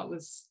it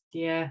was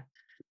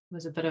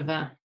a bit of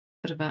a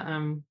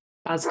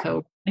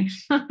buzzkill.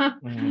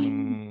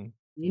 Yeah.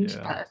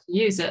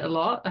 Use it a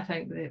lot. I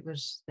think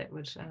that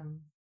would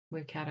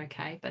work out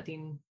okay, but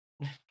then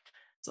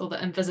it's all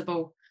the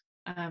invisible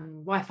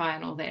Wi-Fi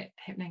and all that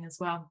happening as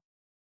well.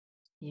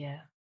 Yeah.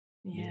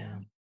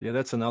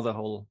 That's another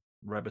whole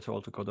rabbit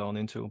hole to go down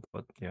into,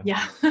 but yeah.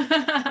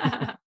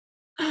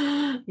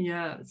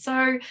 Yeah.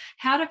 So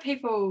how do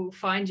people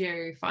find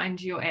your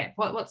app?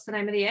 What's the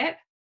name of the app?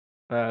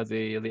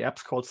 The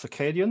app's called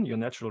Circadian, Your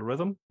Natural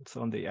Rhythm. It's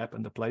on the app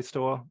in the Play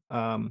Store.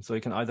 So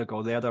you can either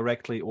go there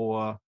directly,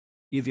 or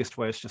easiest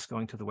way is just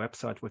going to the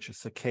website, which is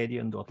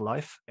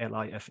circadian.life,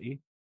 Life.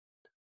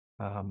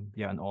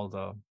 And all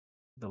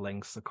the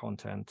links, the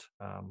content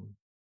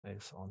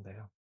is on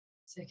there.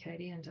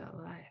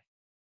 Circadian.life.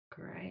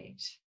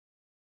 Great.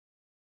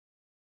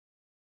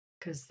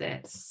 Because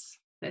that's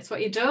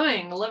what you're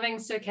doing, living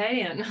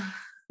circadian.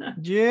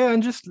 Yeah,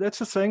 and just that's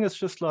the thing. It's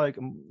just like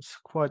it's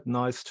quite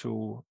nice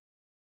to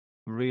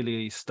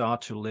really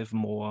start to live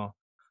more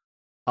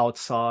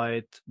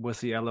outside with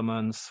the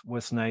elements,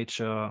 with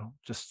nature.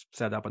 Just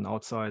set up an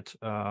outside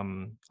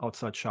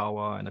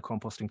shower and a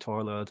composting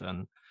toilet,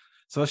 and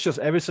so it's just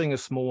everything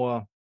is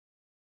more.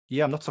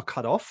 Yeah, I'm not so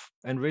cut off,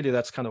 and really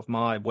that's kind of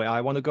where I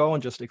want to go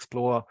and just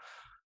explore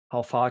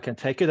how far I can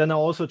take it. And I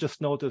also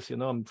just notice,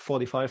 I'm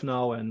 45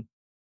 now, and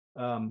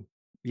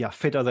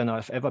fitter than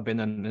I've ever been,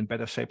 and in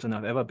better shape than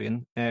I've ever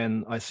been.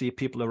 And I see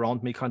people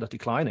around me kind of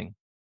declining.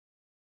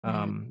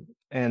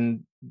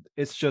 And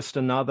it's just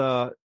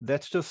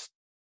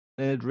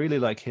it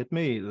really hit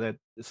me that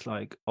it's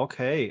like,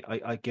 okay,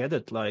 I get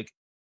it. Like,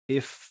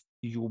 if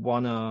you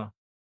want to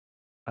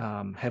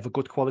have a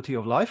good quality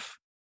of life,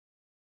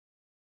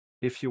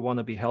 if you want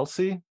to be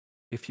healthy,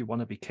 if you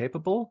want to be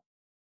capable,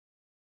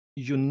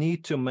 you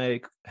need to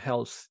make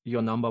health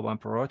your number one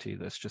priority.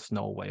 There's just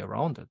no way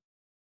around it.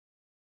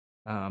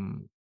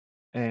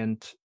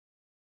 And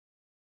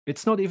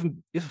it's not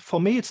even,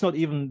 for me,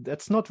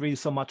 that's not really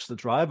so much the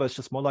driver. It's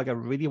just more like I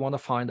really want to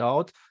find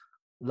out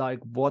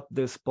what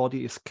this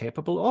body is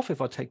capable of if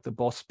I take the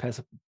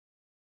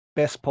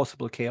best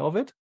possible care of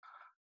it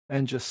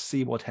and just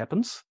see what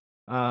happens.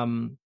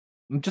 I'm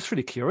just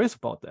really curious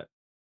about that.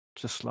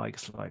 Just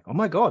it's like, oh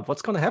my God,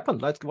 what's going to happen?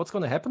 What's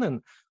going to happen,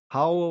 and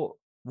how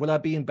will I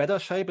be in better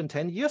shape in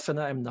 10 years than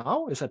I am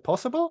now? Is that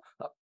possible?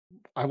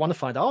 I want to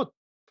find out.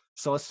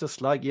 So it's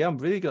just I'm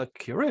really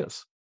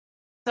curious.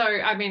 So,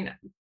 I mean,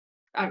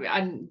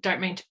 I don't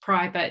mean to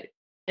pry, but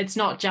it's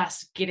not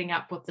just getting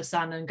up with the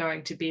sun and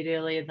going to bed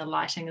early and the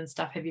lighting and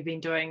stuff. Have you been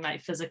doing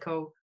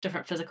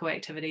different physical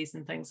activities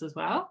and things as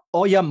well?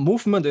 Oh yeah,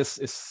 movement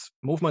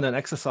and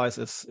exercise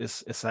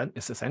is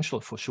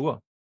essential for sure.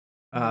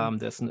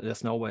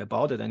 There's no way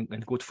about it,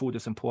 and good food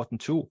is important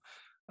too.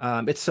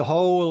 It's the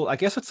whole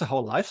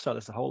lifestyle,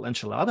 it's the whole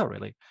enchilada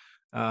really.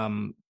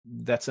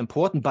 That's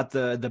important, but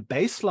the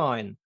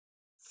baseline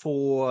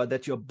for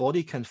that your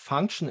body can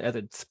function at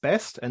its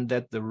best, and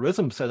that the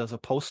rhythms that are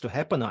supposed to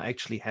happen are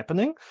actually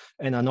happening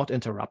and are not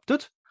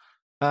interrupted.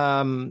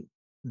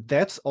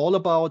 That's all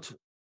about,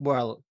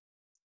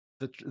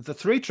 the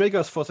three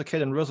triggers for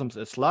circadian rhythms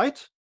is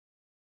light,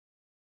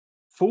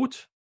 food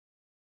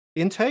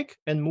intake,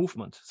 and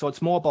movement. So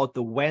it's more about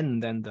the when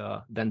than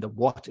the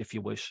what, if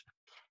you wish.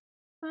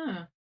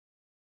 So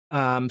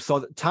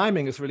the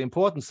timing is really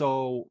important.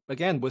 So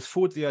again, with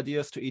food, the idea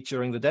is to eat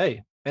during the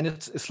day, and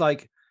it's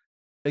like,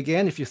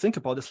 again, if you think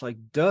about it, it's like,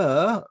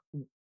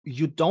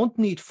 you don't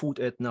need food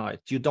at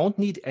night. You don't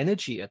need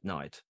energy at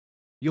night.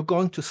 You're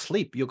going to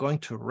sleep. You're going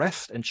to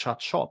rest and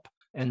shut shop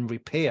and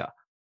repair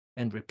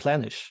and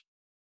replenish.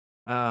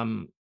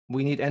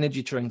 We need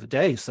energy during the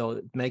day, so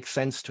it makes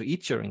sense to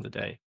eat during the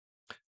day.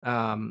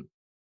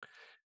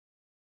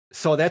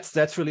 So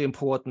that's really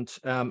important.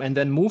 And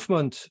then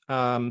movement,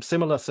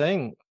 similar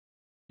thing.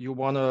 You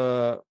want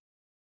to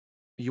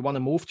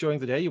move during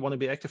the day. You want to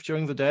be active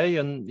during the day,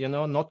 and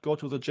not go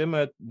to the gym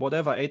at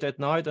 8 at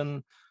night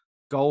and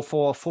go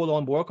for a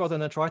full-on workout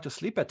and then try to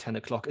sleep at 10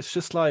 o'clock. It's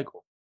just like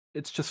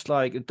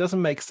it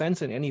doesn't make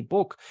sense in any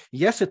book.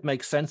 Yes, it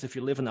makes sense if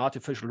you live in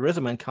artificial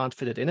rhythm and can't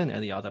fit it in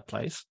any other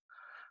place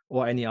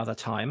or any other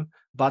time,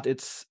 but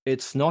it's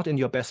not in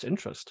your best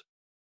interest.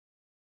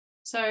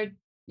 So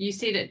you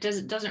said it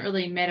doesn't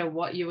really matter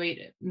what you eat,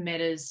 it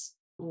matters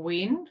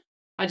when.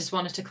 I just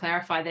wanted to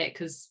clarify that,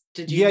 because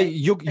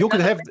you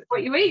could have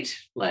what you eat,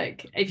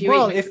 if you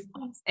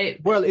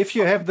if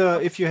you have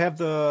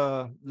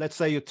the let's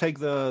say you take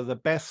the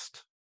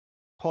best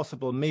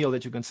possible meal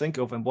that you can think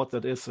of, and what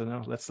that is,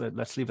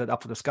 let's leave that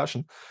up for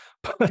discussion.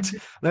 But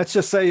let's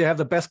just say you have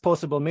the best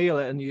possible meal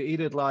and you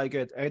eat it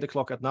at 8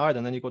 o'clock at night,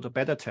 and then you go to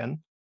bed at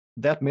 10.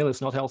 That meal is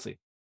not healthy.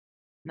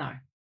 No.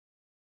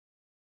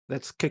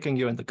 That's kicking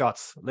you in the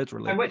guts,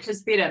 literally. And which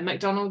is better,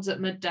 McDonald's at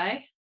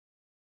midday?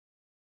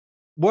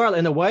 Well,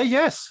 in a way,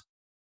 yes.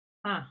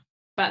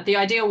 But the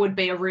ideal would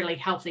be a really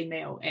healthy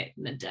meal at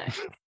midday.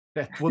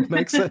 That would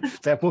make sense.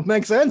 That would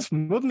make sense,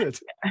 wouldn't it?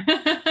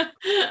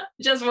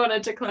 Just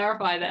wanted to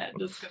clarify that.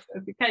 Just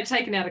if you get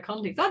taken out of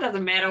context, that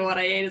doesn't matter what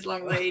I eat as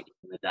long as I eat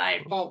in the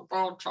day.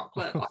 Boiled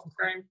chocolate, ice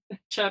cream,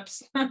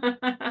 chips.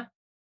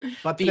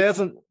 But there's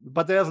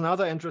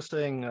another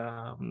interesting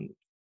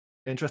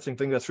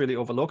thing that's really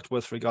overlooked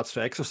with regards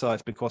to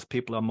exercise, because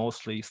people are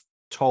mostly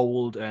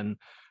told, and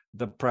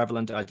the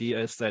prevalent idea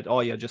is that, oh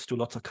yeah, just do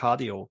lots of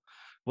cardio.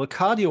 Well,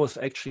 cardio is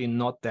actually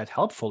not that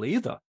helpful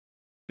either,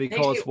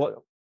 because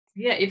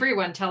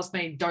everyone tells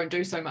me don't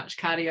do so much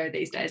cardio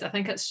these days. I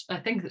think it's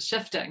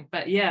shifting,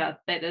 but yeah,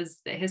 that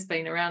has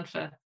been around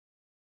for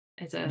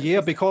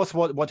because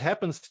what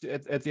happens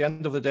at the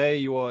end of the day,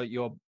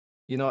 you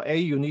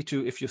need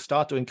to, if you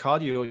start doing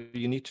cardio,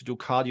 you need to do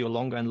cardio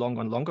longer and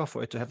longer and longer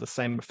for it to have the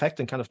same effect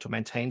and kind of to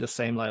maintain the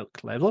same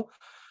level,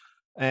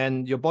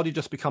 and your body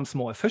just becomes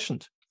more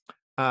efficient.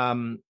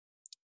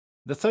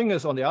 The thing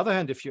is, on the other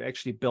hand, if you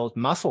actually build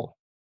muscle,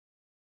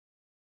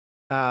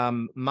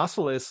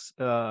 muscle is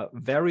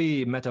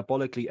very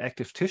metabolically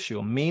active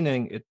tissue,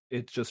 meaning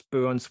it just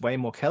burns way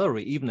more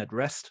calorie even at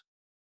rest.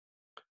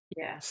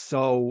 Yeah.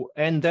 So,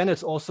 and then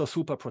it's also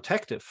super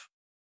protective.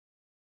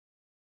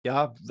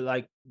 Yeah,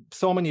 like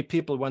so many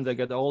people when they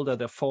get older,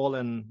 they fall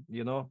and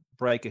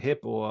break a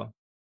hip or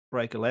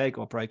break a leg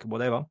or break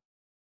whatever.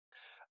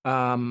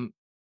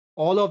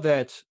 All of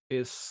that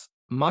is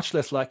much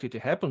less likely to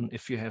happen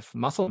if you have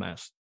muscle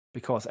mass,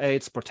 because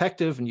it's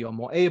protective and you're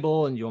more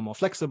able and you're more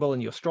flexible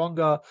and you're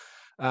stronger.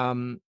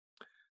 And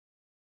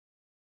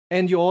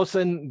you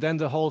also, then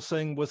the whole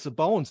thing with the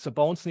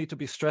bones need to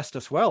be stressed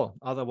as well.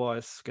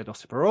 Otherwise get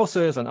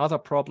osteoporosis and other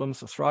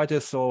problems,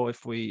 arthritis. So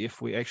if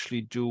you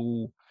actually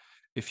do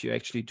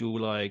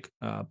like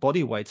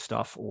body weight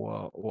stuff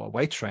or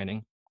weight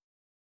training,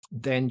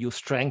 then you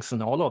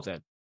strengthen all of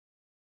that.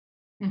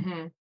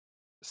 Mm-hmm.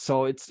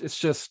 So it's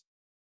just,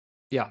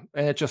 yeah,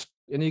 and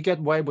you get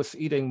away with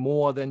eating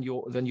more than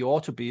you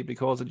ought to be,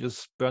 because it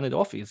just burn it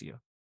off easier.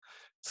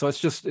 So it's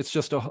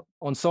just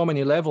on so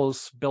many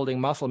levels, building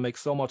muscle makes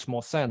so much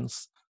more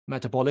sense,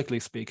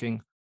 metabolically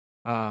speaking,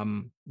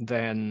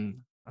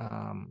 than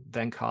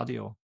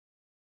cardio.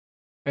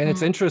 And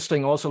it's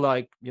interesting also,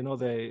 like,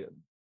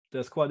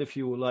 there's quite a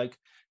few, like,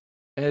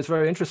 and it's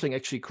very interesting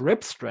actually,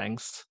 grip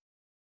strength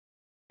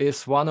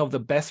is one of the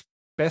best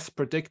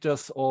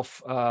predictors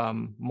of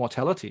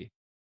mortality.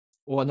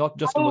 Or not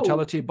just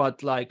mortality,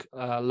 but like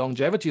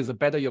longevity. The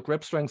better your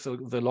grip strength,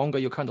 the longer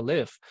you kind of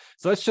live.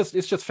 So it's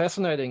just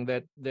fascinating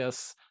that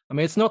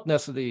it's not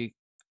necessarily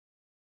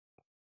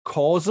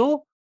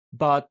causal,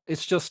 but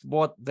it's just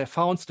what they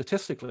found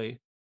statistically.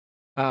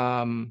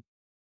 And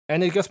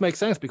it just makes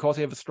sense, because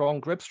you have a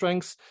strong grip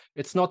strength.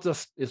 It's not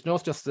just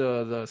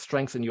the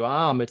strength in your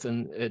arm. It's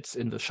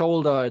in the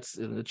shoulder. It's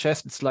in the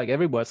chest. It's like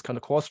everywhere. It's kind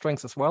of core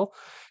strength as well.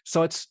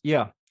 So it's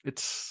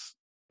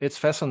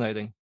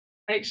fascinating.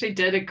 I actually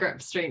did a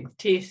grip strength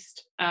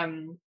test,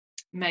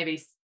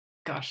 maybe,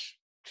 a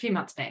few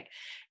months back,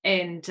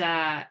 and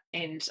I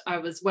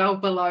was well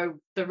below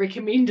the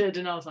recommended,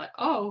 and I was like,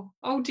 oh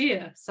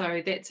dear.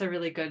 So that's a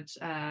really good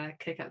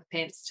kick up the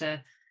pants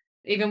to,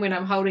 even when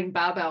I'm holding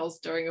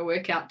barbells during a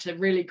workout, to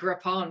really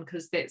grip on,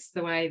 because that's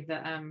the way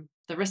that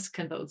the wrist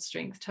can build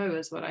strength too,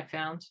 is what I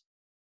found.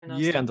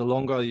 And the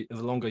longer you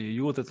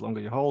use it, the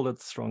longer you hold it,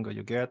 the stronger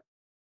you get.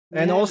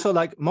 And also,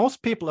 like,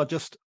 most people are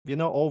just,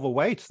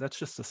 overweight. That's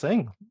just the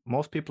thing.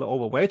 Most people are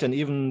overweight, and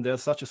even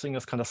there's such a thing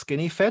as kind of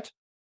skinny fat.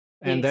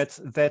 And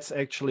that's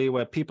actually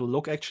where people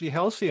look actually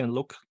healthy and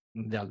look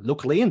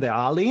lean. They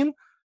are lean,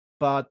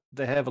 but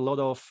they have a lot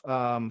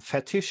of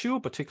fat tissue,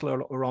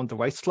 particularly around the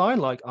waistline,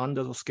 like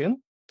under the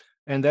skin.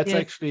 And that's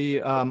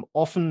actually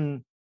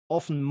often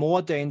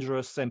more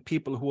dangerous than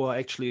people who are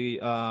actually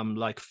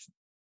like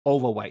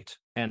overweight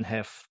and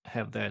have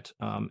that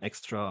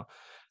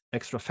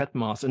extra fat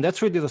mass. And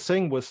that's really the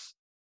thing with,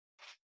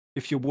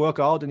 if you work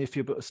out and if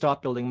you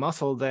start building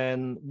muscle,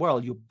 then,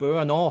 well, you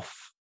burn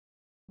off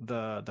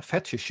the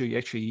fat tissue. You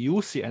actually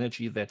use the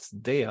energy that's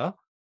there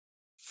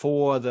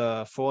for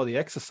the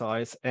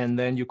exercise, and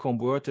then you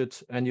convert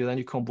it, and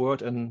you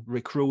convert and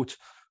recruit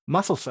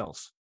muscle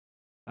cells.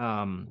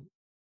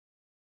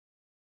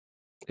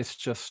 It's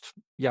just,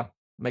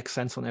 makes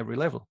sense on every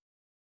level.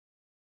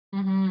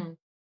 Mm-hmm.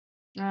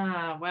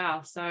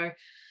 Wow. So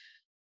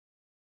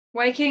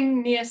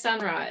waking near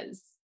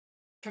sunrise,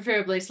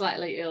 preferably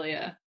slightly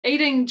earlier.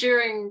 Eating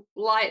during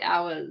light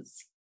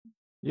hours.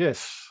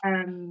 Yes.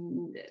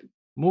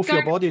 Move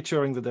your body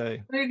during the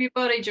day. Move your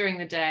body during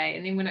the day.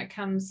 And then when it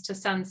comes to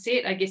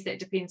sunset, I guess that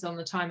depends on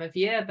the time of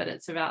year, but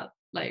it's about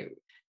like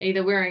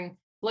either wearing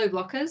blue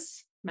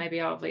blockers.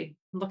 Maybe I'll be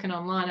looking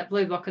online at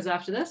blue blockers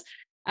after this.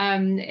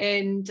 And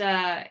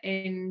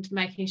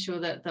making sure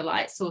that the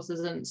light source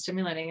isn't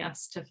stimulating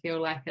us to feel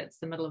like it's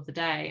the middle of the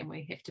day and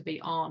we have to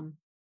be on.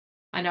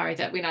 I know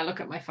that when I look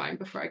at my phone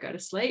before I go to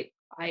sleep,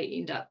 I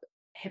end up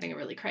having a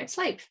really crap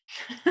sleep.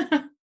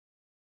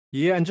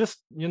 Yeah, and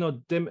just,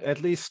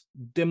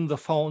 dim the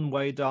phone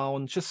way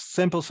down. Just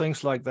simple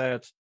things like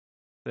that.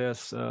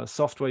 There's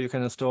software you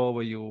can install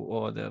where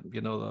the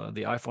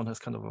iPhone has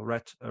kind of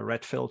a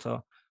red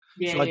filter.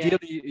 Yeah, So yeah.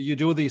 ideally, you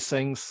do these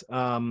things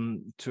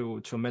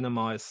to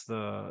minimize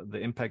the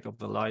impact of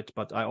the light.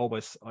 But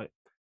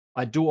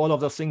I do all of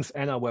those things,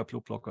 and I wear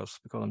blue blockers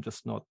because I'm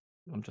just not.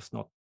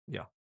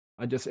 Yeah,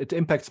 it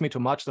impacts me too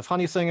much. The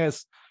funny thing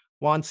is,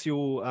 once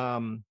you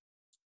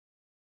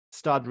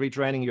start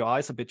retraining your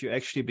eyes a bit, you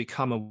actually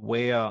become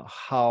aware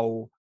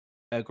how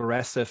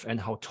aggressive and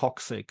how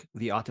toxic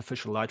the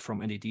artificial light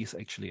from LEDs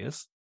actually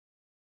is.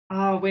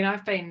 Oh, when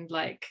I've been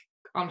like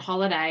on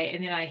holiday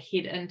and then I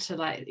head into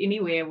like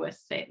anywhere with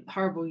that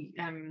horrible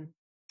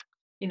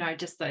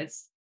just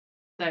those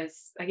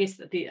I guess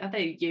are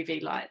they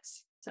UV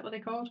lights? Is that what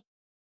they're called?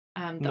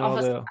 The No,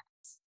 office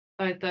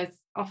lights. Those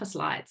office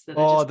lights that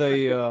are oh, just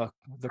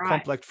the right.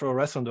 complex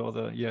fluorescent, or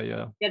the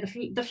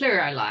the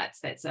fluoro lights.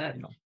 That's it.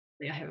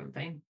 Yeah. I haven't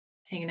been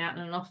hanging out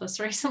in an office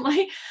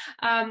recently,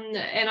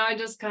 and I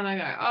just kind of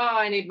go, oh,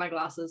 I need my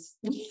glasses.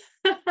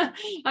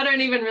 I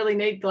don't even really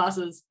need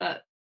glasses,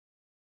 but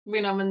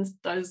when I'm in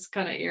those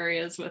kind of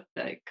areas with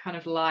the kind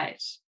of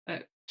light,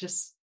 it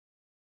just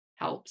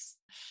helps.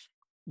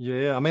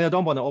 Yeah, I mean, I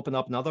don't want to open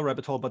up another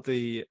rabbit hole, but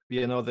the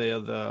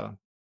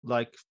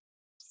like,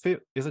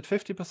 is it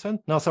 50%?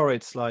 No, sorry,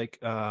 it's like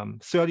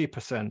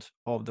 30%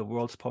 of the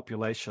world's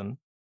population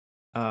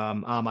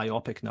are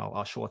myopic now,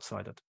 are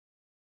short-sighted.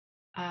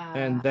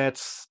 And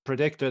that's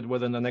predicted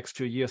within the next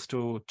few years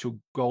to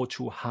go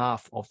to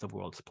half of the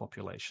world's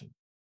population.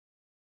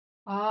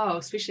 Oh,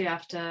 especially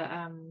after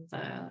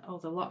all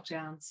the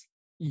lockdowns.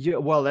 Yeah,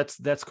 well,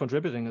 that's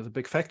contributing as a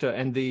big factor.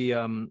 And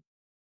the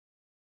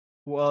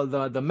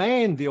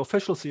the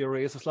official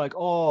theory is like,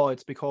 oh,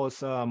 it's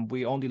because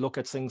we only look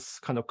at things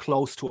kind of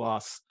close to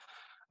us,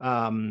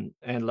 and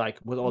like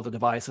with all the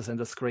devices and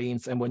the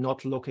screens, and we're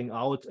not looking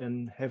out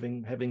and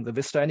having the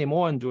vista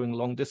anymore and doing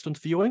long distance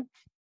viewing,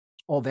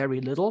 or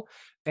very little.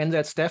 And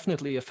that's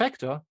definitely a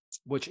factor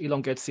which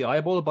elongates the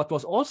eyeball. But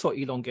what also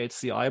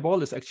elongates the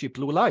eyeball is actually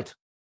blue light.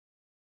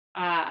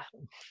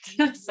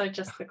 So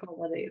just the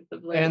quality of the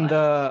blue and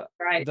light.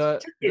 Right.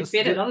 It's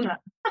better, doesn't it?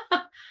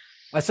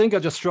 I think I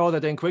just throw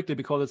that in quickly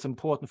because it's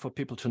important for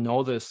people to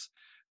know this.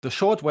 The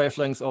short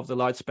wavelengths of the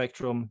light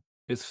spectrum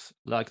is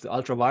like the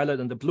ultraviolet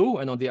and the blue,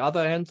 and on the other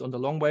end, on the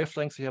long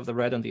wavelengths, you have the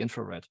red and the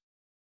infrared.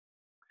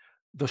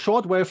 The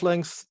short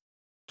wavelengths,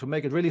 to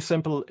make it really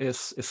simple,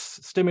 is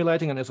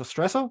stimulating and is a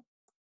stressor,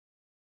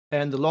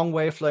 and the long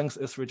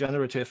wavelengths is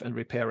regenerative and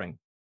repairing.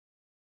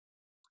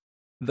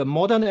 The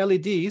modern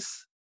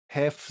LEDs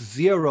have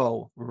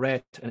zero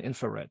red and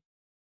infrared.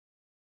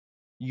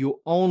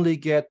 You only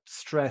get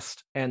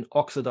stressed and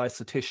oxidize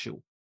the tissue,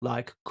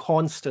 like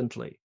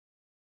constantly.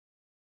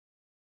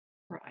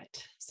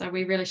 Right. So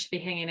we really should be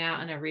hanging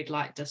out in a red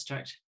light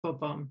district for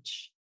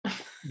bunch.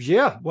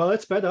 Yeah, well,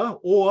 it's better.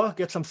 Or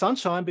get some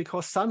sunshine,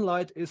 because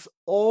sunlight is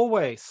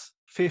always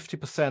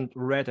 50%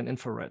 red and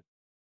infrared.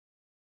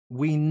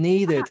 We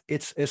need it.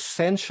 It's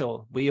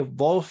essential. We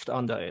evolved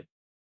under it.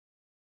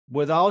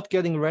 Without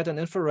getting red and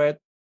infrared,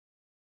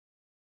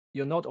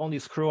 you're not only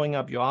screwing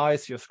up your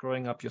eyes, you're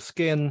screwing up your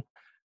skin.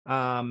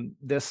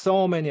 There's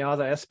so many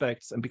other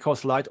aspects, and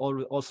because light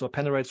also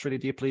penetrates really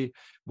deeply,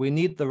 we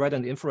need the red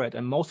and the infrared,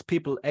 and most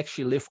people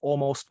actually live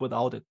almost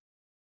without it.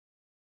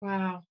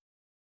 Wow.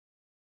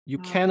 You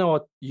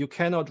cannot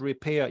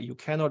repair, you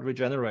cannot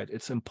regenerate.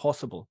 It's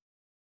impossible.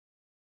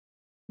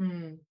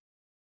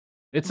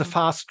 It's a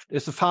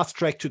fast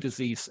track to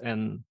disease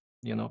and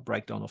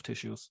breakdown of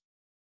tissues.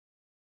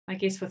 I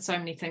guess with so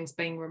many things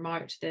being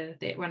remote,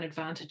 that one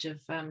advantage of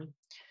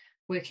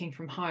working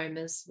from home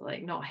is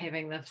like not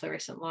having the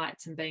fluorescent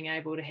lights and being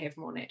able to have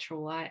more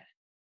natural light.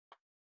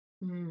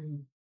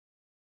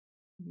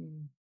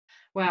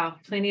 Wow,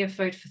 plenty of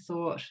food for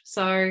thought.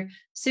 So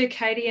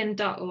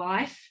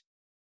circadian.life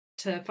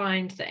to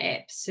find the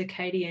app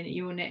Circadian,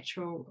 your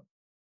natural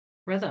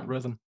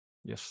rhythm.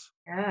 Yes.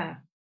 Yeah,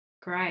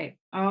 great.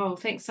 Oh,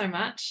 thanks so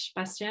much,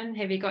 Bastian.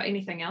 Have you got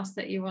anything else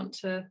that you want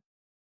to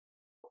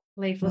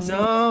leave listeners?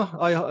 No,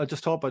 I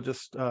just hope I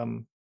just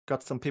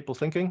got some people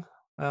thinking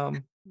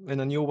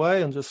in a new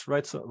way, and just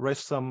raised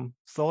some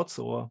thoughts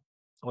or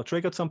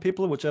triggered some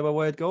people, whichever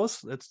way it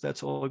goes.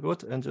 That's all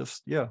good. And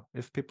just,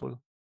 if people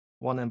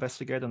want to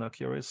investigate and are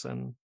curious,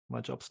 then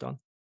my job's done.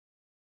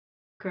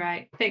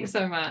 Great. Thanks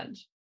so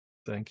much.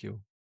 Thank you.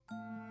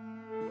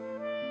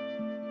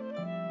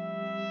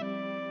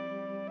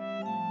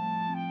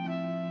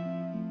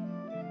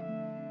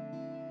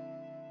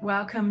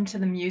 Welcome to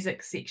the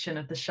music section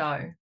of the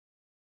show.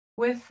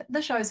 With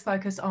the show's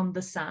focus on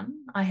the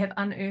sun, I have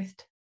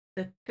unearthed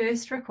the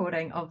first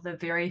recording of the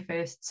very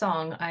first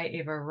song I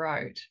ever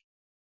wrote.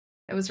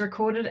 It was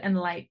recorded in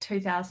late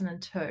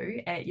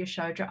 2002 at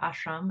Yashodhara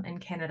Ashram in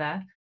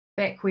Canada,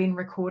 back when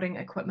recording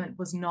equipment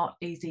was not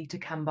easy to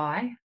come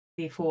by.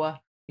 Therefore,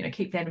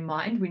 keep that in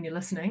mind when you're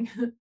listening.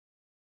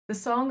 The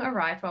song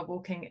arrived while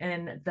walking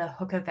in the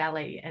Hooker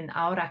Valley in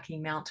Aoraki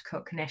Mount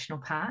Cook National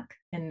Park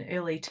in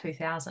early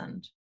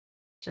 2000,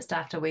 just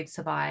after we'd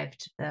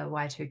survived the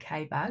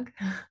Y2K bug.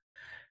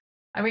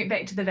 I went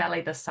back to the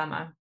valley this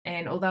summer,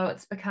 and although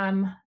it's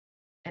become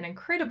an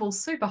incredible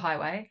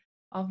superhighway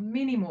of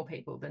many more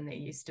people than there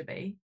used to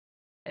be,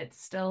 it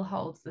still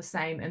holds the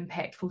same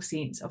impactful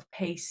sense of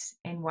peace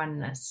and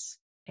oneness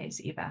as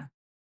ever.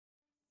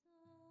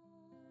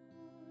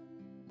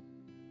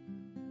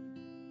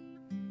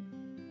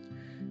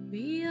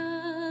 Be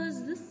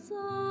as the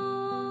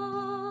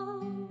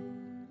sun,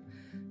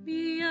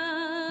 be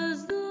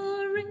as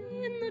the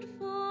rain that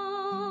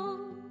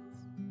falls,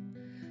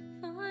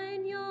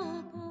 find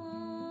your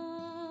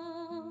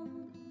path,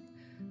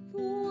 the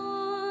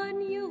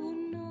one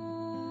you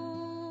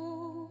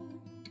know,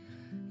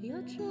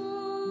 your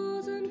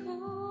chosen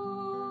call.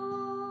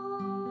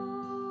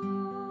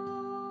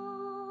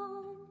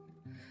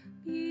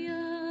 Be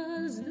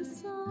as the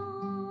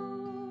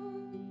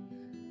sun,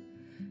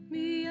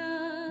 be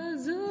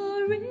as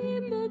a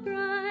rainbow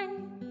bright,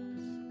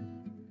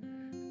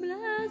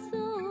 bless the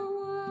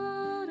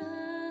world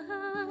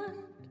and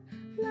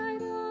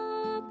light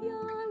up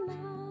your life.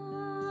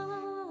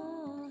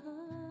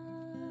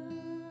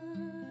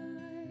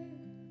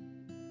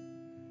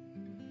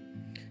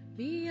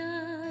 Be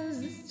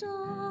as the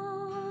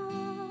star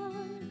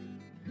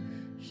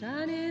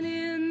shining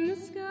in the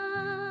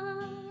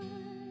sky,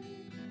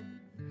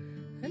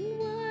 and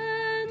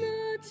when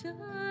the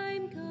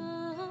time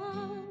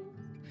comes,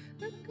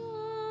 let go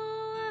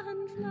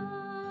and fly.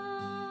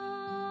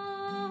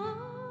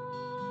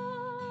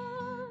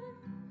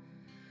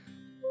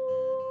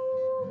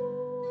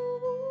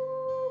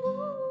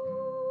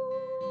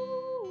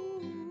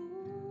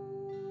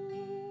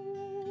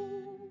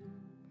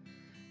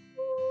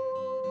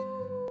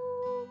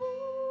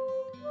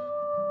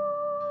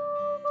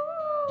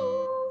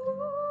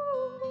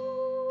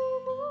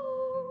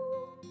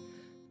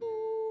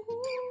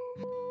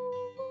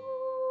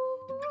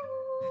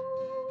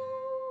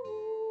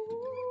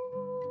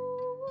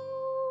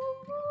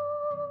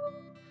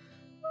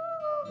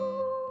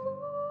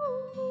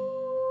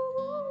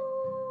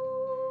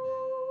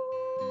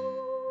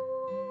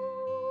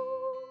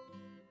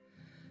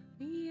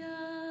 Be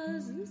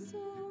as the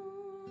sun,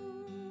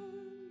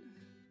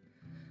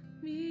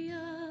 be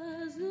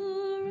as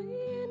the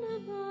rain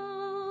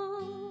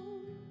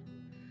above,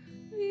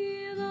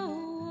 be the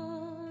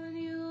one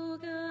you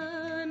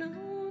can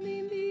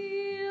only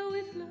be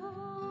with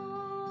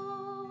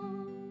love.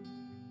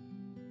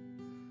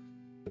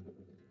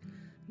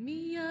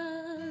 Be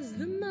as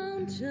the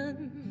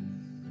mountains,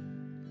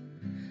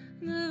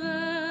 the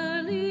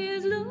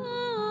valleys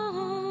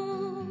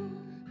low,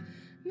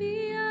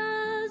 be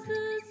as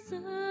the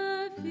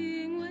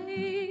surfing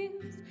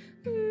waves,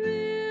 the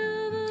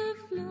river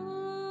flow.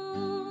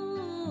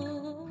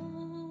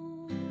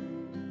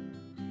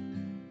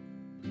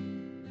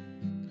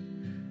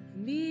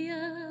 Be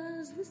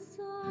as the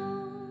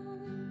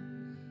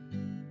sun,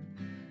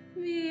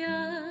 be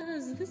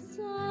as the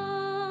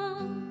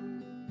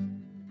sun,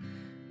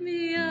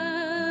 be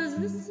as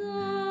the sun.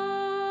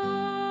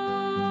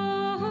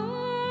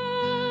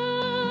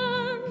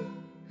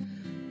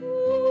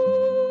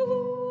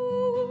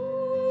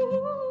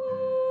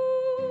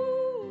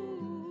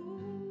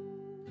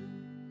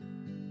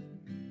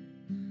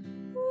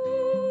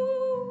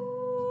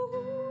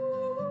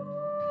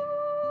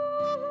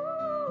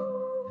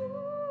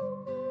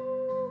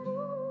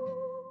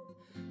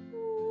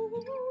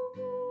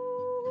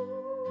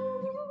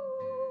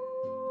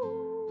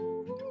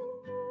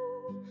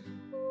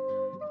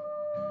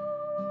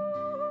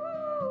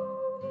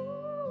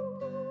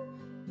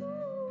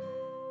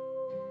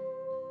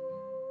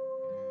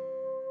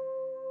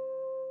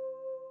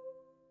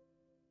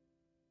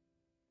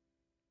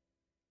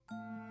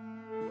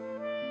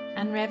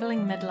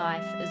 Unravelling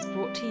Midlife is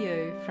brought to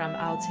you from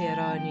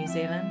Aotearoa, New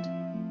Zealand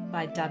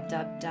by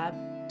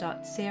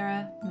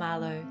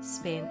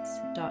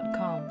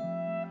www.sarahmarlowspence.com.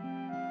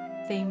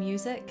 Theme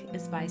music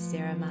is by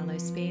Sarah Marlowe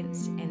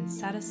Spence and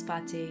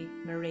Saraswati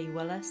Marie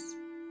Willis,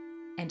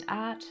 and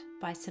art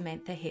by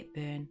Samantha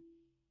Hepburn.